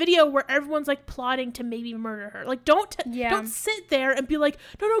in this video where everyone's, like, plotting to maybe murder her. Like, don't sit there and be like,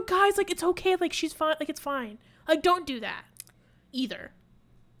 no, guys, like, it's okay, like, she's fine, like, it's fine. Like, don't do that either.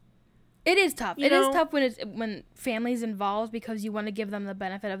 It is tough. It is tough when family's involved because you want to give them the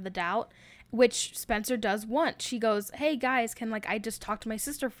benefit of the doubt, which Spencer does want. She goes, hey, guys, can, like, I just talk to my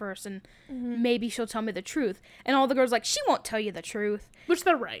sister first and maybe she'll tell me the truth. And all the girls like, she won't tell you the truth. Which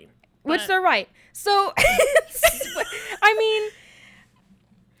they're right. So, I mean,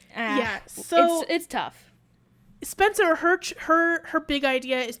 yeah, so it's tough. Spencer, her big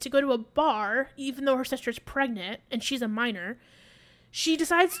idea is to go to a bar, even though her sister's pregnant and she's a minor. She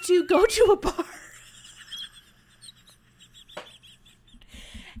decides to go to a bar.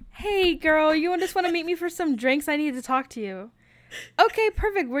 Hey, girl, you just want to meet me for some drinks? I need to talk to you. Okay,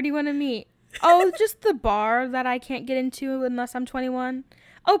 perfect. Where do you want to meet? Oh, just the bar that I can't get into unless I'm 21.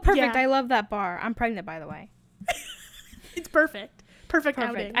 Oh, perfect. Yeah. I love that bar. I'm pregnant, by the way. It's perfect. Perfect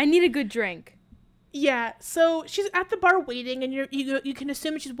outing. I need a good drink. Yeah, so she's at the bar waiting, and you can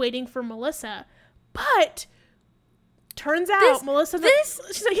assume she's waiting for Melissa. But turns out Melissa,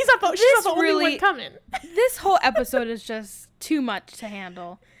 she's not the only one coming. This whole episode is just too much to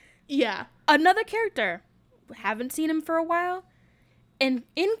handle. Yeah. Another character. Haven't seen him for a while. And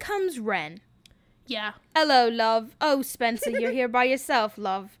in comes Ren. Yeah. Hello, love. Oh, Spencer, you're here by yourself,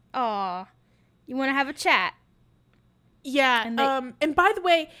 love. Aw. You want to have a chat? Yeah. And by the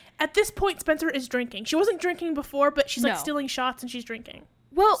way, at this point, Spencer is drinking. She wasn't drinking before, but she's like stealing shots and she's drinking.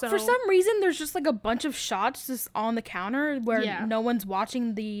 Well, for some reason, there's just like a bunch of shots just on the counter where no one's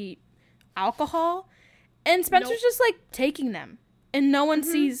watching the alcohol. And Spencer's just like taking them. And no one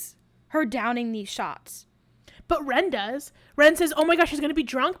sees her downing these shots. But Ren does. Ren says, oh my gosh, she's going to be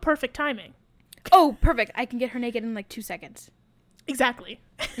drunk. Perfect timing. Oh, perfect. I can get her naked in like 2 seconds. Exactly.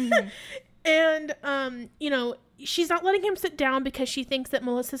 And, she's not letting him sit down because she thinks that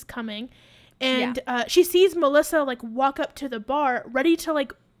Melissa's coming. And she sees Melissa, like, walk up to the bar, ready to,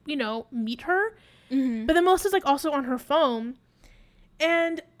 like, meet her. Mm-hmm. But then Melissa's, like, also on her phone.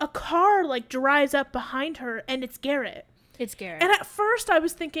 And a car, like, drives up behind her, and it's Garrett. And at first I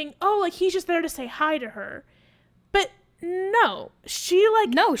was thinking, oh, like, he's just there to say hi to her. But no. She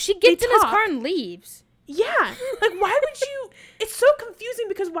gets in his car and leaves. Yeah. Like, why would you... It's so confusing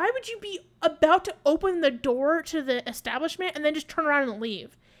because why would you be about to open the door to the establishment and then just turn around and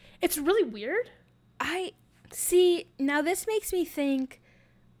leave? It's really weird. Now this makes me think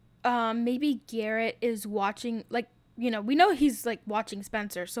maybe Garrett is watching, like, we know he's, like, watching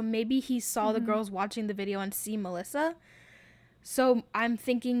Spencer, so maybe he saw the girls watching the video and see Melissa. So I'm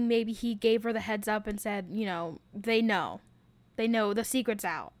thinking maybe he gave her the heads up and said, they know the secret's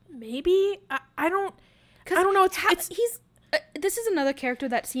out. Maybe I don't know. This is another character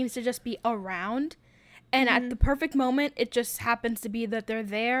that seems to just be around, and at the perfect moment, it just happens to be that they're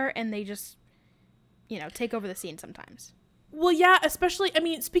there and they just, take over the scene sometimes. Well, yeah, especially, I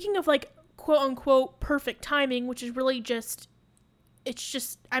mean, speaking of, like, quote unquote perfect timing, which is really just,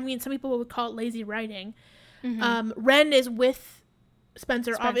 I mean, some people would call it lazy writing. Ren is with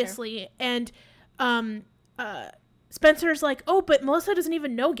Spencer, obviously, and Spencer's like, oh, but Melissa doesn't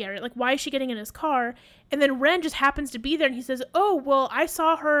even know Garrett. Like, why is she getting in his car? And then Ren just happens to be there, and he says, oh, well, I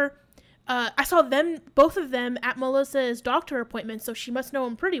saw both of them at Melissa's doctor appointment, so she must know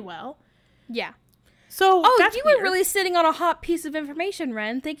him pretty well. Yeah. So that's you weird. were really sitting on a hot piece of information,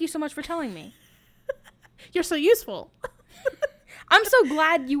 Ren. Thank you so much for telling me. You're so useful. I'm so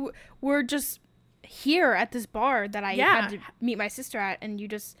glad you were just here at this bar that I had to meet my sister at, and you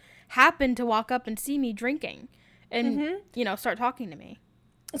just happened to walk up and see me drinking and, start talking to me.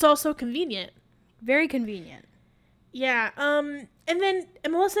 It's all so convenient. Very convenient. Yeah. And then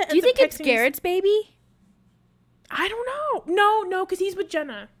Melissa... Do you think it's Garrett's baby? I don't know. No, because he's with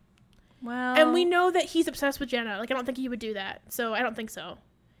Jenna. Well... And we know that he's obsessed with Jenna. Like, I don't think he would do that. So, I don't think so.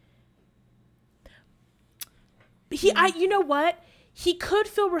 You know what? He could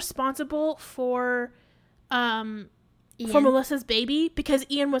feel responsible for Melissa's baby because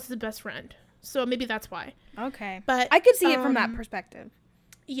Ian was his best friend. So maybe that's why. Okay. But I could see it from that perspective.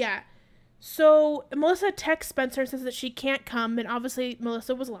 Yeah. So Melissa texts Spencer and says that she can't come, and obviously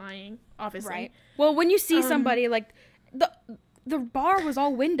Melissa was lying, obviously. Right. Well, when you see somebody, like, the bar was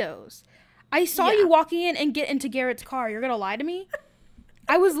all windows. I saw you walking in and get into Garrett's car. You're going to lie to me?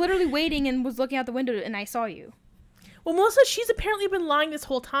 I was literally waiting and was looking out the window, and I saw you. Well, Melissa, she's apparently been lying this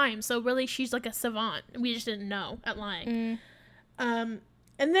whole time, so really she's like a savant. We just didn't know at lying.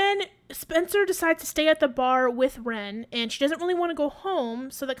 And then Spencer decides to stay at the bar with Ren, and she doesn't really want to go home,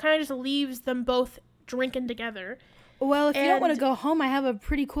 so that kind of just leaves them both drinking together. Well, if you don't want to go home, I have a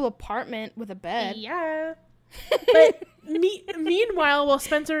pretty cool apartment with a bed. Yeah. But meanwhile, while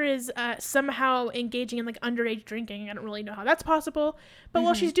Spencer is somehow engaging in, like, underage drinking, I don't really know how that's possible, but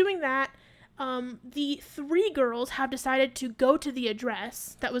while she's doing that, the three girls have decided to go to the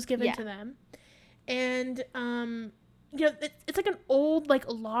address that was given to them, and you know, it's like an old, like,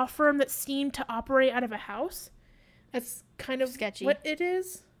 law firm that seemed to operate out of a house. That's kind of sketchy. What it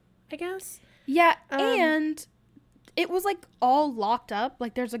is, I guess. Yeah, and it was, like, all locked up.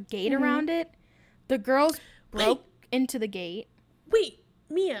 Like, there's a gate around it. The girls broke into the gate. Wait,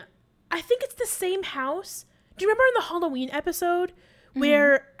 Mia, I think it's the same house. Do you remember in the Halloween episode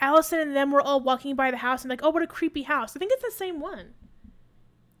where Alison and them were all walking by the house and like, oh, what a creepy house? I think it's the same one.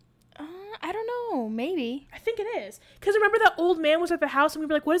 I don't know. Maybe. I think it is. Because remember that old man was at the house and we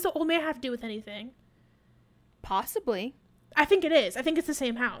were like, what does the old man have to do with anything? Possibly. I think it is. I think it's the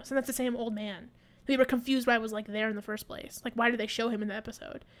same house and that's the same old man. We were confused why I was, like, there in the first place. Like, why did they show him in the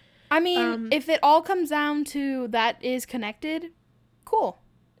episode? I mean, if it all comes down to that is connected, cool.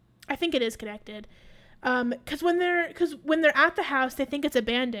 I think it is connected. Because when they're at the house, they think it's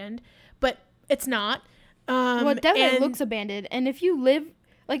abandoned, but it's not. Well, it definitely looks abandoned. And if you live,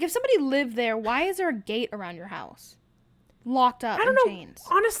 like, if somebody lived there, why is there a gate around your house? Locked up in chains.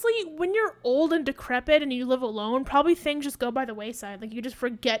 Honestly, when you're old and decrepit and you live alone, probably things just go by the wayside. Like, you just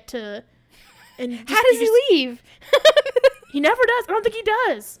forget to... And just, how does he leave? He never does. I don't think he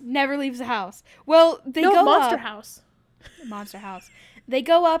does. Never leaves the house. Well, they go Monster up. House. Monster House. They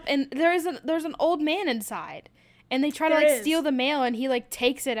go up and there's an old man inside. And they try to, like, steal the mail and he, like,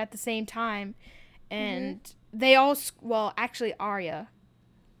 takes it at the same time. And they all, well, actually Aria,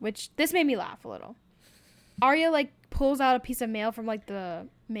 which this made me laugh a little. Aria, like, pulls out a piece of mail from, like, the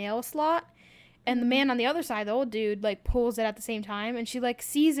mail slot. And the man on the other side, the old dude, like, pulls it at the same time. And she, like,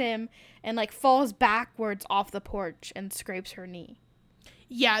 sees him and, like, falls backwards off the porch and scrapes her knee.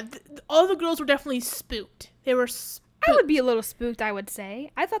 Yeah, all the girls were definitely spooked. They were spooked. I would be a little spooked, I would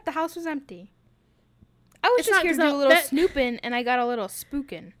say. I thought the house was empty. I was just here to do a little snooping, and I got a little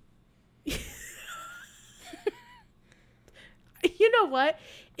spooking. You know what?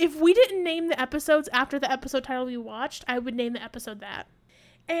 If we didn't name the episodes after the episode title we watched, I would name the episode that.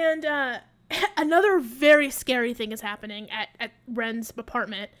 And another very scary thing is happening at Ren's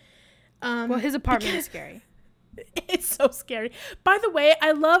apartment. Well, his apartment is scary. It's so scary. By the way,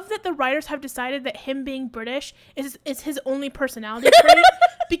 I love that the writers have decided that him being British is his only personality trait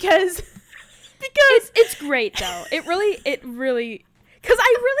because it's great though. It really because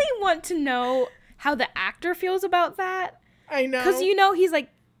I really want to know how the actor feels about that. I know. Because he's like,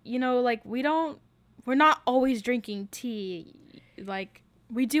 like we're not always drinking tea. Like,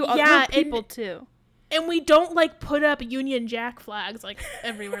 we do other people too. And we don't, like, put up Union Jack flags, like,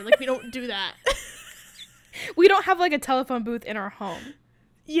 everywhere. Like, we don't do that. We don't have, like, a telephone booth in our home.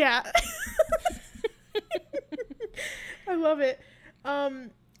 Yeah. I love it.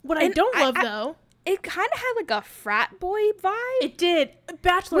 What I don't love, though... It kind of had, like, a frat boy vibe. It did.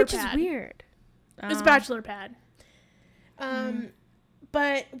 Bachelor pad. Which is weird. It's bachelor pad.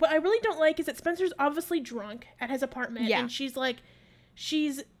 But what I really don't like is that Spencer's obviously drunk at his apartment. Yeah. And she's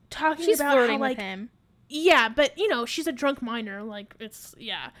talking about flirting how, like... with him. Yeah, but, she's a drunk minor. Like, it's...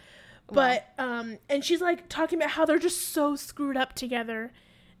 Yeah. But, and she's, like, talking about how they're just so screwed up together.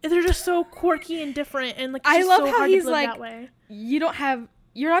 And they're just so quirky and different. And, like, I love so how hard he's to live like, that way.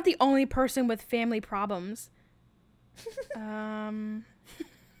 You're not the only person with family problems.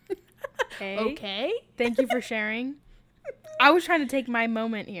 Okay. Thank you for sharing. I was trying to take my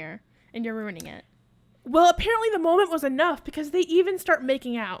moment here, and you're ruining it. Well, apparently the moment was enough because they even start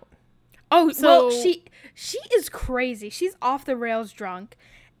making out. Oh, so well, she is crazy. She's off the rails drunk.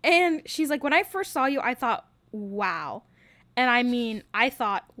 And she's like, when I first saw you, I thought, wow. And I mean, I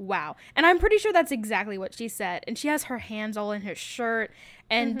thought, wow. And I'm pretty sure that's exactly what she said. And she has her hands all in her shirt.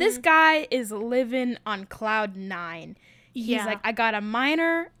 And this guy is living on cloud 9. He's like, I got a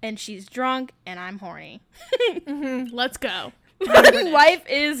minor, and she's drunk, and I'm horny. Let's go. Life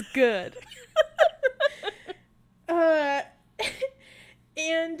is good. Also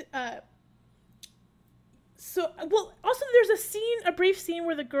there's a brief scene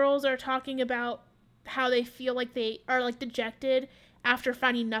where the girls are talking about how they feel like they are like dejected after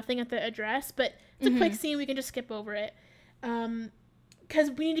finding nothing at the address, but it's a quick scene, we can just skip over it.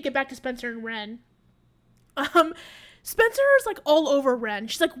 Because we need to get back to Spencer and Ren. Spencer is like all over Ren.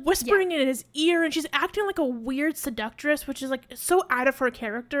 She's like whispering in his ear, and she's acting like a weird seductress, which is like so out of her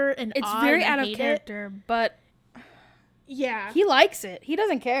character and it's odd, very and out of character, but yeah, he likes it. He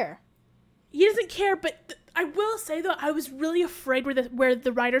doesn't care. He doesn't care, but I will say though, I was really afraid where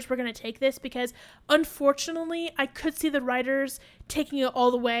the writers were going to take this, because unfortunately, I could see the writers taking it all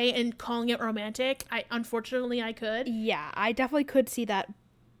the way and calling it romantic. Unfortunately, I could. Yeah, I definitely could see that,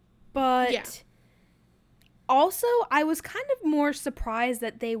 but also, I was kind of more surprised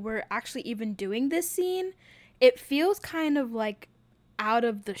that they were actually even doing this scene. It feels kind of like out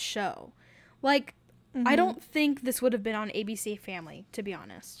of the show. Like, I don't think this would have been on ABC Family, to be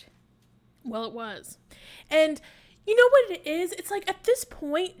honest. Well, it was. And you know what it is? It's like, at this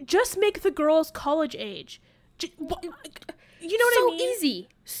point, just make the girls college age. You know what I mean?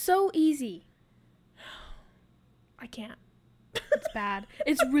 So easy. I can't. It's bad.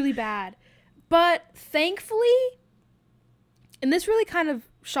 It's really bad. But thankfully, and this really kind of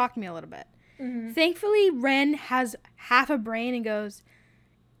shocked me a little bit. Thankfully, Ren has half a brain and goes,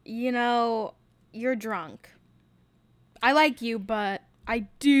 you're drunk. I like you, but I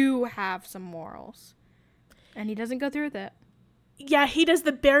do have some morals. And he doesn't go through with it. Yeah, he does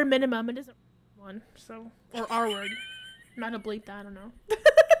the bare minimum. It isn't one, so, or R word. I'm not gonna bleep that, I don't know.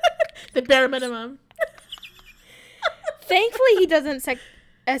 The bare minimum. Thankfully, he doesn't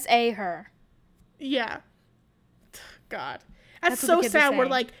SA her. Yeah. God. That's so sad. We're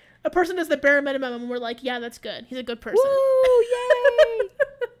like, a person does the bare minimum, and we're like, yeah, that's good. He's a good person. Woo, yay!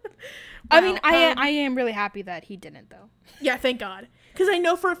 Wow. I mean, I am really happy that he didn't, though. Yeah, thank God. Because I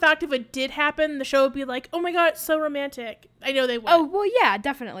know for a fact if it did happen, the show would be like, oh my God, it's so romantic. I know they would. Oh, well, yeah,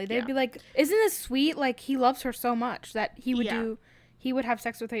 definitely. They'd be like, isn't this sweet? Like, he loves her so much that he would have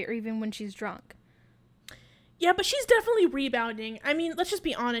sex with her even when she's drunk. Yeah, but she's definitely rebounding. I mean, let's just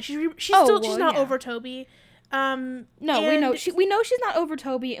be honest. She's not over Toby. No, we know she's not over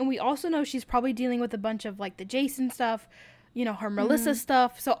Toby, and we also know she's probably dealing with a bunch of like the Jason stuff, her Melissa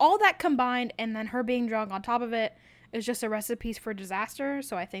stuff. So all that combined, and then her being drunk on top of it, is just a recipe for disaster.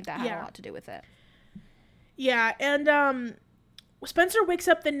 So I think that had a lot to do with it. Yeah, and Spencer wakes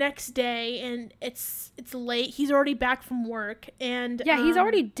up the next day, and it's late. He's already back from work, and he's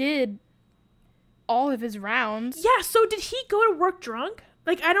already did all of his rounds. Yeah, so did he go to work drunk?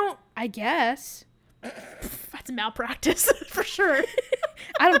 Like, I guess. That's malpractice, for sure.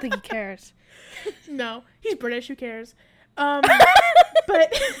 I don't think he cares. No, he's British, who cares?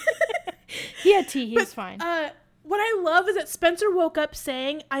 But he had tea, he's fine. What I love is that Spencer woke up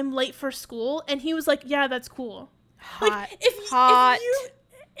saying, I'm late for school, and he was like, yeah, that's cool. Hot. Like,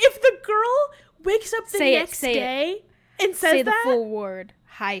 if the girl wakes up the next day and says say that, the full word,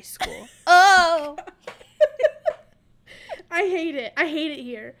 high school. Oh. I hate it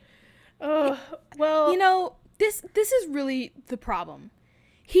here. Oh, well. This is really the problem.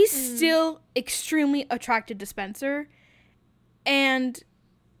 He's still extremely attracted to Spencer, and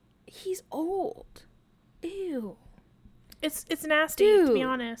he's old. Ew. It's nasty, Dude, to be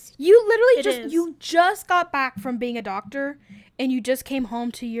honest. You literally you just got back from being a doctor, and you just came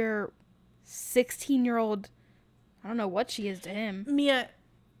home to your 16-year-old. I don't know what she is to him. Mia,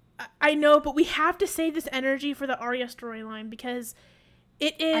 I know, but we have to save this energy for the Aria storyline, because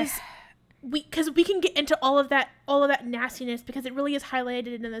it is because we can get into all of that nastiness, because it really is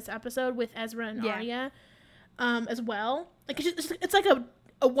highlighted in this episode with Ezra and Aria as well. Like, it's like a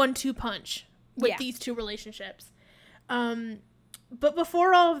 1-2 punch with these two relationships. But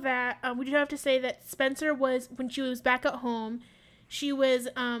before all of that, we do have to say that Spencer when she was back at home, she was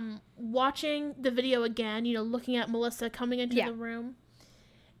watching the video again, looking at Melissa coming into the room.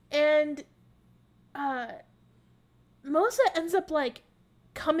 And Melissa ends up like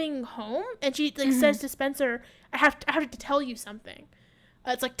coming home, and she like says to Spencer, I have to tell you something.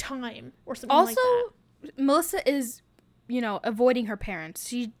 It's like time or something like that. Also, Melissa is, avoiding her parents.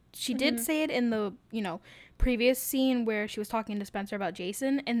 She did say it in the, previous scene where she was talking to Spencer about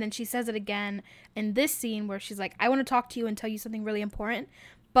Jason, and then she says it again in this scene where she's like, I want to talk to you and tell you something really important,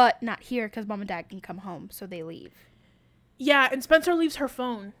 but not here because mom and dad can come home, so they leave. Yeah, and Spencer leaves her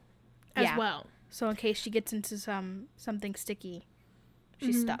phone as well. So in case she gets into something sticky,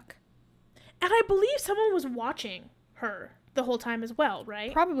 she's stuck. And I believe someone was watching her the whole time as well,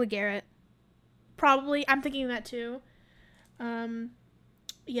 right? Probably Garrett. Probably. I'm thinking that too.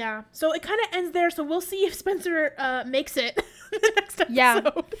 Yeah. So it kind of ends there. So we'll see if Spencer makes it the next episode. Yeah.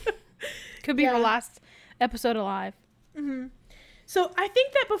 Could be her last episode alive. Mm-hmm. So I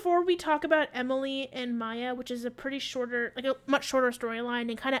think that before we talk about Emily and Maya, which is a pretty shorter, like a much shorter storyline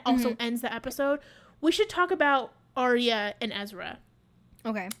and kind of also ends the episode, we should talk about Aria and Ezra.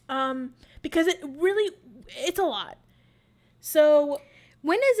 Okay. Because it's a lot. So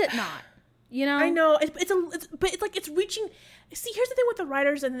when is it not? You know? I know it's reaching. See, here's the thing with the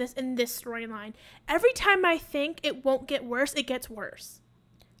writers in this storyline. Every time I think it won't get worse, it gets worse.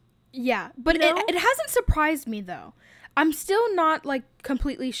 Yeah, but it hasn't surprised me though. I'm still not like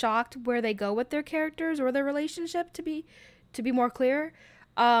completely shocked where they go with their characters or their relationship to be more clear.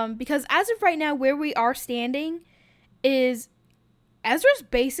 Because as of right now, where we are standing is Ezra's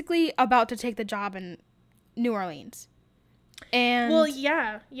basically about to take the job in New Orleans. And well,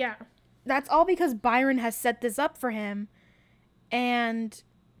 yeah. That's all because Byron has set this up for him. And,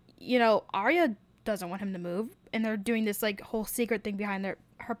 you know, Aria doesn't want him to move. And they're doing this like whole secret thing behind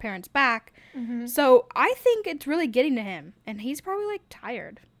her parents' back. Mm-hmm. So I think it's really getting to him. And he's probably like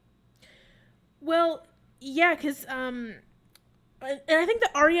tired. Well, yeah, because and I think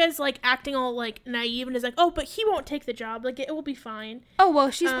that Aria is like acting all like naive and is like, oh, but he won't take the job. Like it will be fine. Oh, well,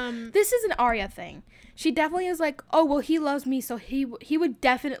 this is an Aria thing. She definitely is like, oh, well, he loves me. So he would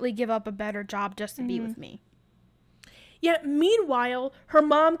definitely give up a better job just to be with me. Yeah. Meanwhile, her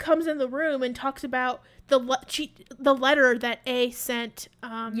mom comes in the room and talks about the letter that A sent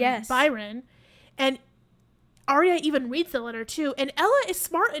Byron. And Aria even reads the letter too. And Ella is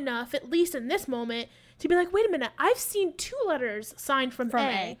smart enough, at least in this moment, to be like, wait a minute, I've seen 2 letters signed from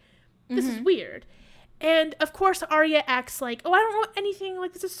A. This is weird. And, of course, Aria acts like, oh, I don't know anything.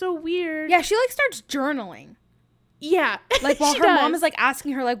 Like, this is so weird. Yeah, she, like, starts journaling. Yeah. Like, while her mom is, like,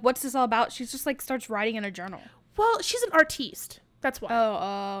 asking her, like, what's this all about? She's just, like, starts writing in a journal. Well, she's an artiste. That's why.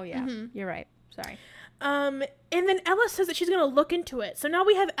 Oh, yeah. Mm-hmm. You're right. Sorry. And then Ella says that she's going to look into it. So now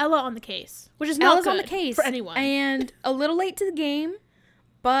we have Ella on the case, which is not Ella's good on the case for anyone. And a little late to the game.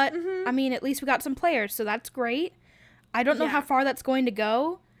 But, I mean, at least we got some players, so that's great. I don't know how far that's going to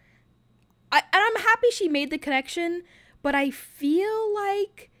go. And I'm happy she made the connection, but I feel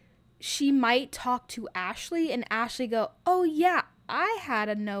like she might talk to Ashley, and Ashley go, oh, yeah, I had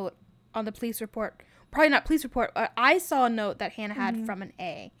a note on the police report. Probably not police report. I saw a note that Hanna had from an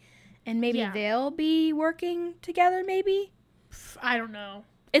A. And maybe they'll be working together, maybe? I don't know.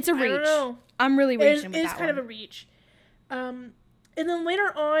 It's a reach. I don't know. I'm really reaching with that one. It is kind of a reach. And then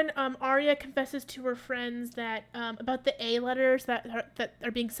later on, Aria confesses to her friends that about the A letters that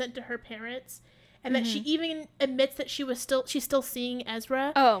are being sent to her parents, and that she even admits that she's still seeing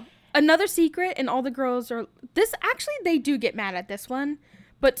Ezra. Oh, another secret, and all the girls are this. Actually, they do get mad at this one,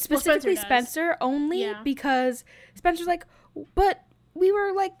 but specifically Spencer only because Spencer's like, but we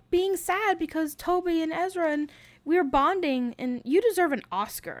were like being sad because Toby and Ezra and we were bonding, and you deserve an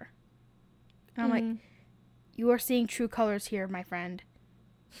Oscar. And I'm like, you are seeing true colors here, my friend.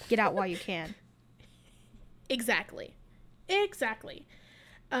 Get out while you can. Exactly. And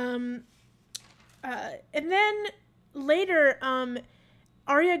then later,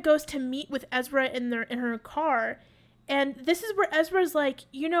 Aria goes to meet with Ezra in her car, and this is where Ezra's like,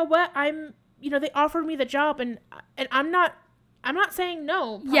 you know what? They offered me the job, and I'm not saying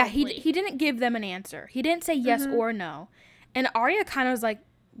no. Probably. Yeah, he didn't give them an answer. He didn't say yes or no, and Aria kind of was like,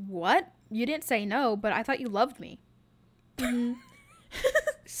 what? You didn't say no, but I thought you loved me.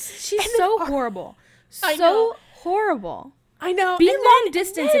 She's so horrible. So horrible. I know. Be long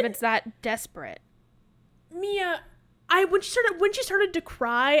distance if it's that desperate. Mia, when she started to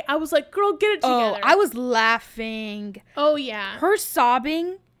cry, I was like, girl, get it together. Oh, I was laughing. Oh, yeah. Her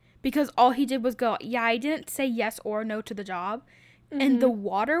sobbing because all he did was go, yeah, I didn't say yes or no to the job. And the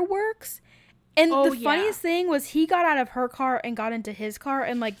waterworks. And the funniest thing was he got out of her car and got into his car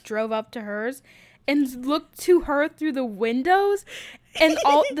and like drove up to hers and looked to her through the windows, and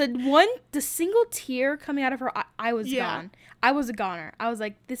all the single tear coming out of her I was gone. I was a goner. I was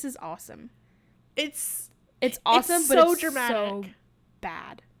like, this is awesome. It's awesome, but so it's dramatic. So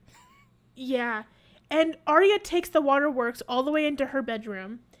bad. Yeah. And Aria takes the waterworks all the way into her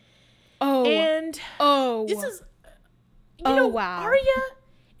bedroom. This is wow. Aria,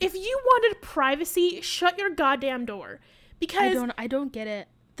 if you wanted privacy, shut your goddamn door. Because I don't get it.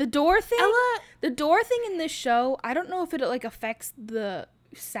 The door thing in this show, I don't know if it like affects the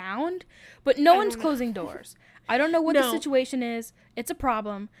sound, but no one's closing doors. I don't know what the situation is. It's a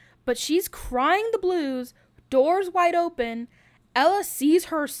problem. But she's crying the blues, doors wide open. Ella sees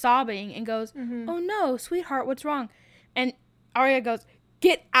her sobbing and goes, oh no, sweetheart, what's wrong? And Aria goes,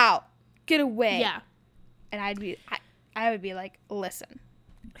 get out, get away. Yeah. And I would be like, listen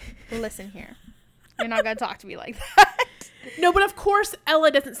here. You're not going to talk to me like that. No, but of course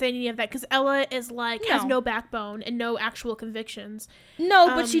Ella doesn't say any of that because Ella is like, has No. no backbone and no actual convictions. No,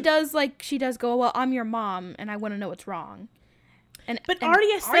 but she does go, well, I'm your mom and I want to know what's wrong. But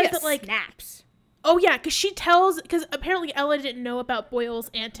Aria says that, like, snaps. Oh, yeah, because apparently Ella didn't know about Boyle's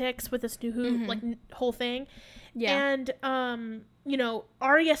antics with this new, whole thing. Yeah. And,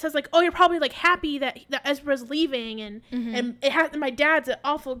 Aria says, like, oh, you're probably, like, happy that Ezra's leaving, and my dad's an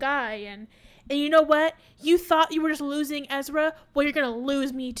awful guy, and you know what? You thought you were just losing Ezra? Well, you're gonna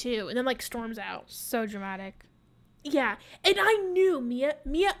lose me, too. And then, like, storms out. So dramatic. Yeah. And I knew, Mia,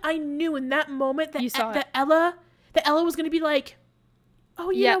 I knew in that moment that, You saw that Ella was gonna be like, oh,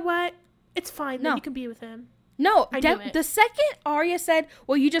 you know what? It's fine. No. Then you can be with him. No, I knew it. The second Aria said,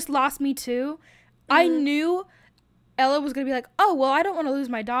 well, you just lost me too, I knew Ella was going to be like, oh, well, I don't want to lose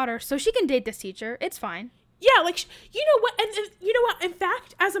my daughter, so she can date this teacher. It's fine. Yeah, like, you know what? And you know what? In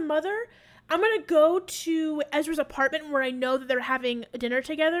fact, as a mother, I'm going to go to Ezra's apartment where I know that they're having dinner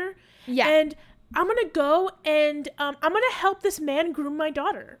together. Yeah. And I'm going to go and I'm going to help this man groom my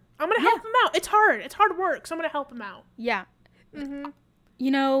daughter. I'm going to help him out. It's hard. It's hard work, so I'm going to help him out. Yeah.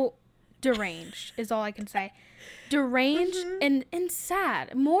 Deranged is all I can say. Deranged and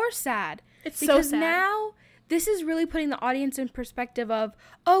sad. More sad. It's because so sad. Now this is really putting the audience in perspective of,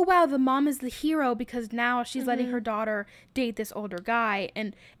 oh, wow, the mom is the hero because now she's letting her daughter date this older guy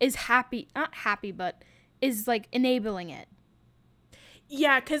and is not happy, but is, like, enabling it.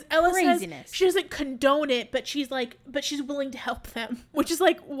 Yeah, because Ella says Craziness. she doesn't condone it, but she's willing to help them, which is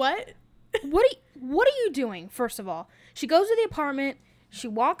like, what? What are you doing, first of all? She goes to the apartment. She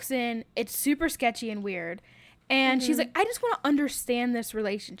walks in. It's super sketchy and weird. And she's like, I just want to understand this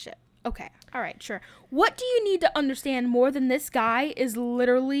relationship. Okay. All right. Sure. What do you need to understand more than this guy is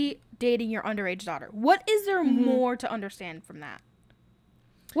literally dating your underage daughter? What is there more to understand from that?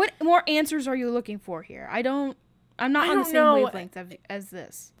 What more answers are you looking for here? I'm not on the same wavelength as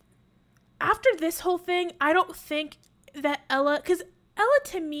this. After this whole thing, I don't think that because Ella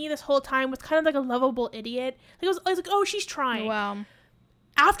to me this whole time was kind of like a lovable idiot. Like, I was like, oh, she's trying. Well,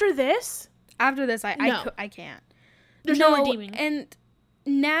 After this, I can't. There's no redeeming. And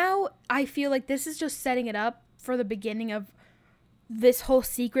now I feel like this is just setting it up for the beginning of this whole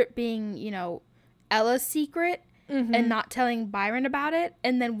secret being, Ella's secret and not telling Byron about it.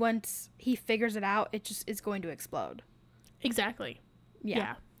 And then once he figures it out, it just is going to explode. Exactly.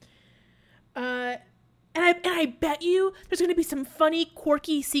 Yeah. And I bet you there's going to be some funny,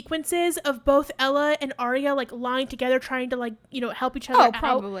 quirky sequences of both Ella and Aria, like, lying together, trying to, like, help each other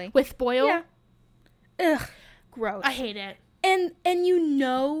out with Boyle. Yeah. Ugh. Gross. I hate it. And you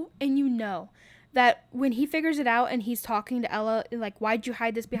know that when he figures it out and he's talking to Ella, like, why'd you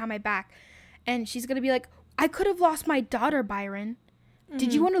hide this behind my back? And she's going to be like, I could have lost my daughter, Byron.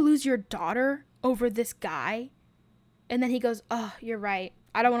 Did you want to lose your daughter over this guy? And then he goes, oh, you're right.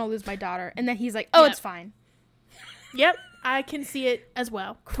 I don't want to lose my daughter. And then he's like, oh, it's fine. Yep. I can see it as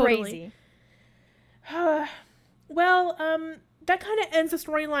well. Crazy. Totally. Well, that kind of ends the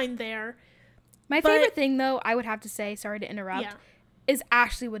storyline there. My favorite thing, though, I would have to say, sorry to interrupt, is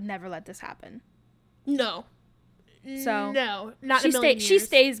Ashley would never let this happen. No. So no, not in a million years. She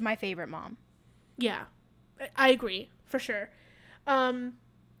stays my favorite mom. Yeah. I agree, for sure.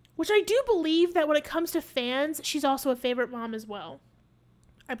 Which I do believe that when it comes to fans, she's also a favorite mom as well.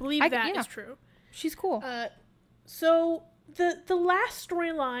 I believe that is true. She's cool. So the last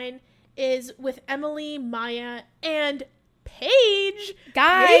storyline is with Emily, Maya, and Paige.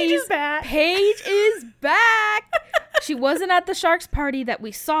 Guys, Paige is back. Paige is back. She wasn't at the Sharks party that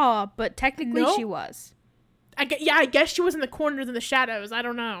we saw, but technically she was. I guess she was in the corners in the shadows. I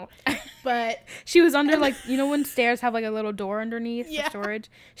don't know. But she was under, like, when stairs have, like, a little door underneath for storage?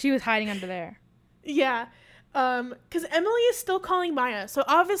 She was hiding under there. Yeah. Because Emily is still calling Maya. So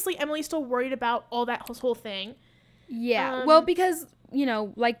obviously Emily's still worried about all that whole thing. Yeah. Well, because,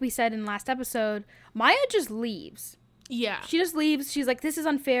 like we said in the last episode, Maya just leaves. Yeah. She just leaves. She's like, this is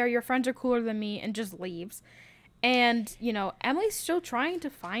unfair. Your friends are cooler than me, and just leaves. And, Emily's still trying to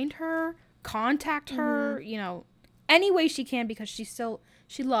find her, contact her, any way she can because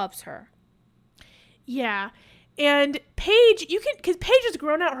she loves her. Yeah. And Paige, because Paige has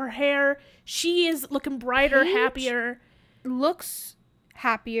grown out her hair. She is looking brighter, happier. Looks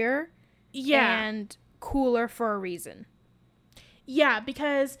happier. Yeah. And cooler for a reason. Yeah,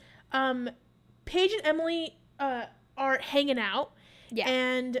 because Paige and Emily are hanging out. Yeah.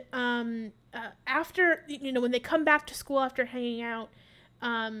 And after, when they come back to school after hanging out,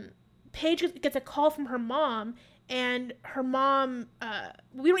 Paige gets a call from her mom, and her mom,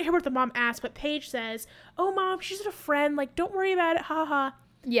 we don't hear what the mom asks, but Paige says, "Oh, Mom, she's just a friend. Like, don't worry about it. Ha."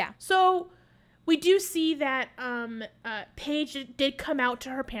 Yeah. So we do see that Paige did come out to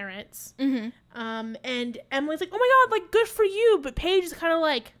her parents. Mm-hmm. And Emily's like, "Oh my God, like, good for you." But Paige is kind of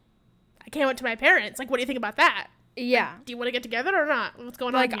like, "I came out to my parents. Like, what do you think about that?" Yeah. Like, do you want to get together or not? What's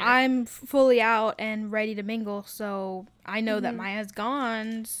going on Like, here? I'm fully out and ready to mingle, so I know that Maya's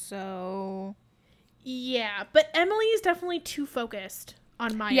gone, so... Yeah, but Emily is definitely too focused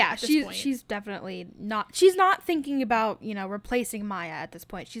on Maya at this point. She's definitely not... She's not thinking about, replacing Maya at this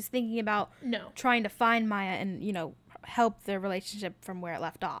point. She's thinking about trying to find Maya and, help their relationship from where it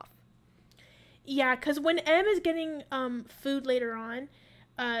left off. Yeah, because when Em is getting food later on,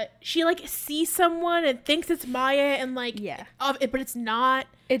 she, like, sees someone and thinks it's Maya and, like, but it's not.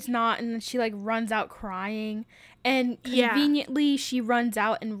 It's not, and then she, like, runs out crying. And conveniently, she runs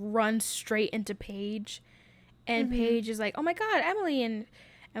out and runs straight into Paige. And Paige is like, "Oh, my God, Emily." And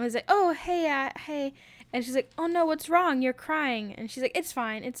Emily's like, "Oh, hey, hey." And she's like, "Oh, no, what's wrong? You're crying." And she's like, "It's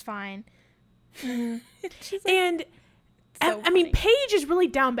fine, it's fine." She's like, and, so I mean, Paige is really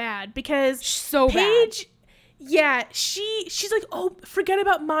down bad because so Paige... Bad. Yeah, she's like, "Oh, forget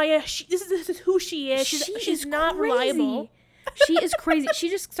about Maya. This is who she is. She's not reliable." She is crazy. She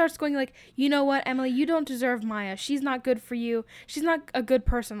just starts going like, "You know what, Emily? You don't deserve Maya. She's not good for you. She's not a good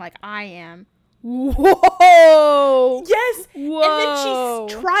person like I am." Whoa! Yes! Whoa! And then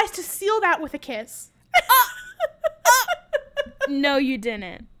she tries to seal that with a kiss. No, you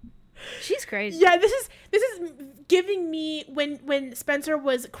didn't. She's crazy. Yeah, this is giving me when Spencer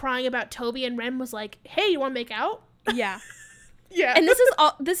was crying about Toby and Rem was like, "Hey, you want to make out?" Yeah. Yeah. And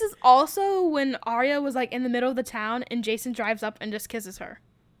this is also when Aria was like in the middle of the town and Jason drives up and just kisses her.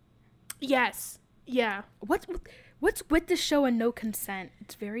 Yes. Yeah. What's with this show and no consent?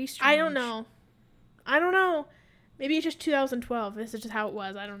 It's very strange. I don't know. Maybe it's just 2012. This is just how it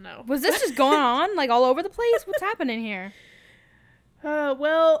was. I don't know. Was this just going on like all over the place? What's happening here?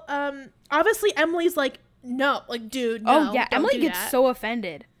 Well, obviously Emily's like, "No, like, dude, no." Oh yeah, Emily gets so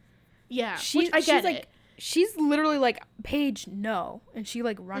offended. Yeah, which I get it. She's literally like, "Paige, no," and she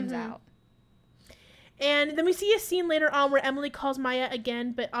like runs out. And then we see a scene later on where Emily calls Maya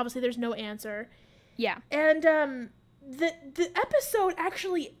again, but obviously there's no answer. Yeah. And the episode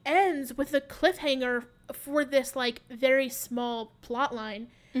actually ends with a cliffhanger for this like very small plot line.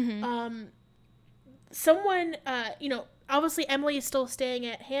 Someone, obviously Emily is still staying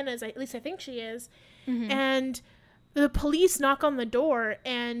at Hannah's, at least I think she is, and the police knock on the door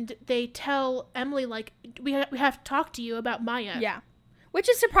and they tell Emily, like, we have to talk to you about Maya. Yeah. Which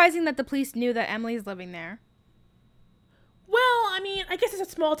is surprising that the police knew that Emily's living there. Well, I mean, I guess it's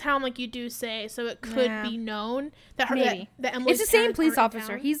a small town, like you do say, so it could be known that her that Emily's it's the same police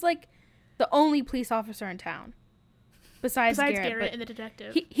officer. He's like the only police officer in town. Besides Garrett and the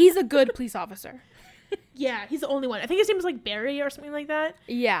detective. He's a good police officer. Yeah, he's the only one. I think his name is like Barry or something like that.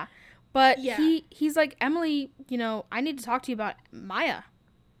 Yeah. But he's like, "Emily, I need to talk to you about Maya."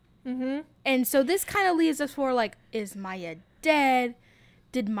 And so this kind of leaves us for like, is Maya dead?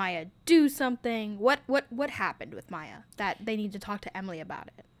 Did Maya do something? What happened with Maya that they need to talk to Emily about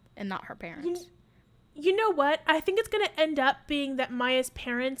it and not her parents? You know what? I think it's going to end up being that Maya's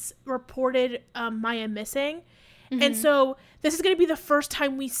parents reported Maya missing. And so this is going to be the first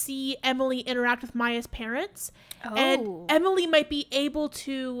time we see Emily interact with Maya's parents. Oh. And Emily might be able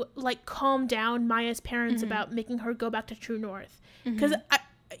to like calm down Maya's parents about making her go back to True North. Because do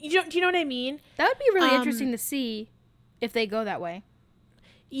you know what I mean? That would be really interesting to see if they go that way.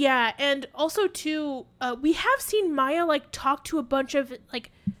 Yeah, and also too, we have seen Maya like talk to a bunch of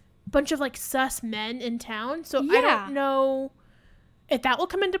sus men in town. So I don't know if that will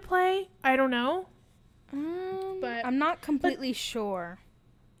come into play. I don't know. But I'm not completely sure.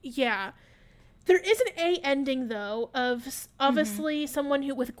 Yeah. There is an A ending though of obviously someone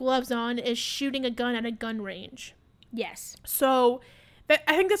who with gloves on is shooting a gun at a gun range. Yes. So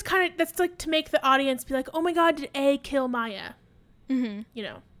I think that's like to make the audience be like, "Oh my God, did A kill Maya?"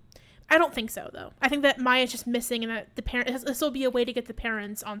 I don't think so though. I think that Maya's just missing and that the parents, this will be a way to get the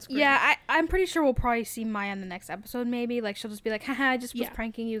parents on screen. Yeah, I'm pretty sure we'll probably see Maya in the next episode maybe. Like she'll just be like, "Haha, I just was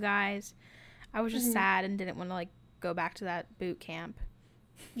pranking you guys. I was just sad and didn't want to like go back to that boot camp."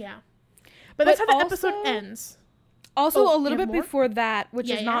 Yeah. But that's how the episode ends. Also, a little bit before that, which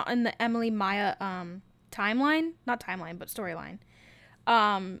is not in the Emily Maya timeline, not timeline, but storyline.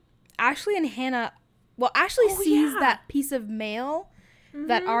 Ashley and Hanna, Ashley sees that piece of mail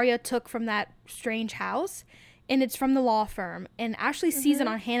that Aria took from that strange house, and it's from the law firm. And Ashley sees it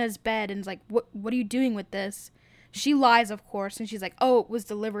on Hannah's bed and is like, "What are you doing with this?" She lies, of course, and she's like, oh, it was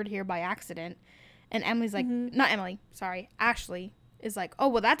delivered here by accident. And Emily's like, Ashley is like, oh,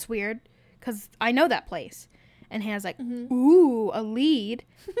 well, that's weird, because I know that place. And Hannah's like, ooh, a lead.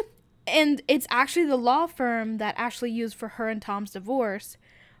 And it's actually the law firm that Ashley used for her and Tom's divorce.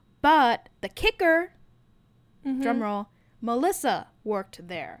 But the kicker, drumroll, Melissa worked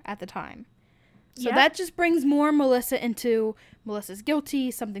there at the time. So that just brings more Melissa into Melissa's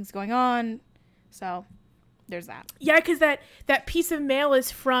guilty, something's going on. So there's that. Yeah, because that piece of mail is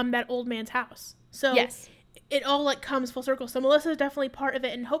from that old man's house. So yes, it all like comes full circle. So Melissa is definitely part of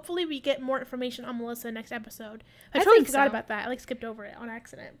it, and hopefully we get more information on Melissa next episode. I totally forgot about that. I like skipped over it on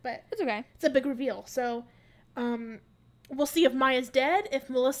accident, but it's okay. It's a big reveal. So we'll see if Maya's dead, if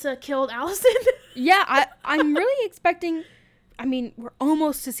Melissa killed Alison. Yeah, I'm really expecting. I mean, we're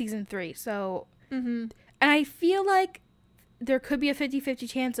almost to season 3, so and I feel like there could be a 50-50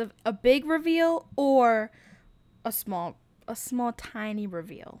 chance of a big reveal or a small tiny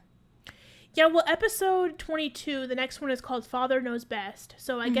reveal. Yeah, well, episode 22, the next one is called Father Knows Best.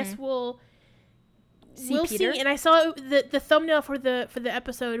 So I guess we'll see. And I saw the thumbnail for the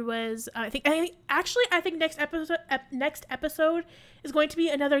episode was I think next episode is going to be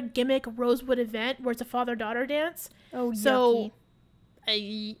another gimmick Rosewood event where it's a father-daughter dance. Oh, so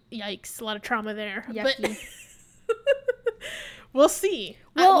yikes, a lot of trauma there. Yucky. But we'll see.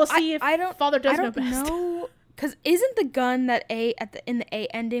 Well, we'll see if Father does know best. Know, because isn't the gun that in the A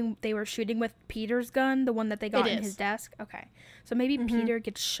ending they were shooting with Peter's gun, the one that they got in his desk? Okay, so maybe Peter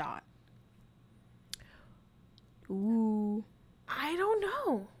gets shot. Ooh, I don't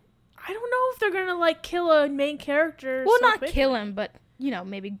know if they're gonna like kill a main character. Well, not quickly. Kill him, but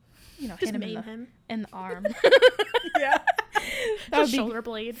maybe just hit him in the arm. Yeah. That would be shoulder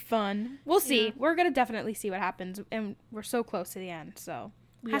blade. Fun. We'll see. Yeah. We're gonna definitely see what happens, and we're so close to the end, so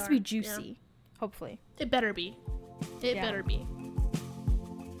it has to be juicy. Yeah. Hopefully, it better be. It better be.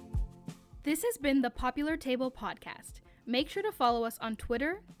 This has been the Popular Table Podcast. Make sure to follow us on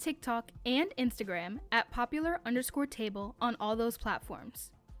Twitter, TikTok, and Instagram at popular_table on all those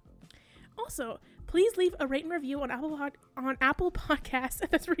platforms. Also, please leave a rate and review on Apple Podcasts.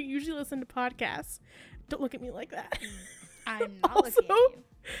 That's where you usually listen to podcasts. Don't look at me like that. I'm not looking at you.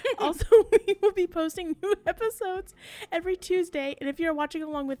 Also, we will be posting new episodes every Tuesday, and if you're watching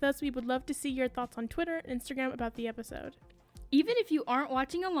along with us, we would love to see your thoughts on Twitter and Instagram about the episode. Even if you aren't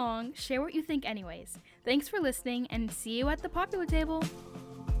watching along, share what you think anyways. Thanks for listening, and see you at the Popular Table.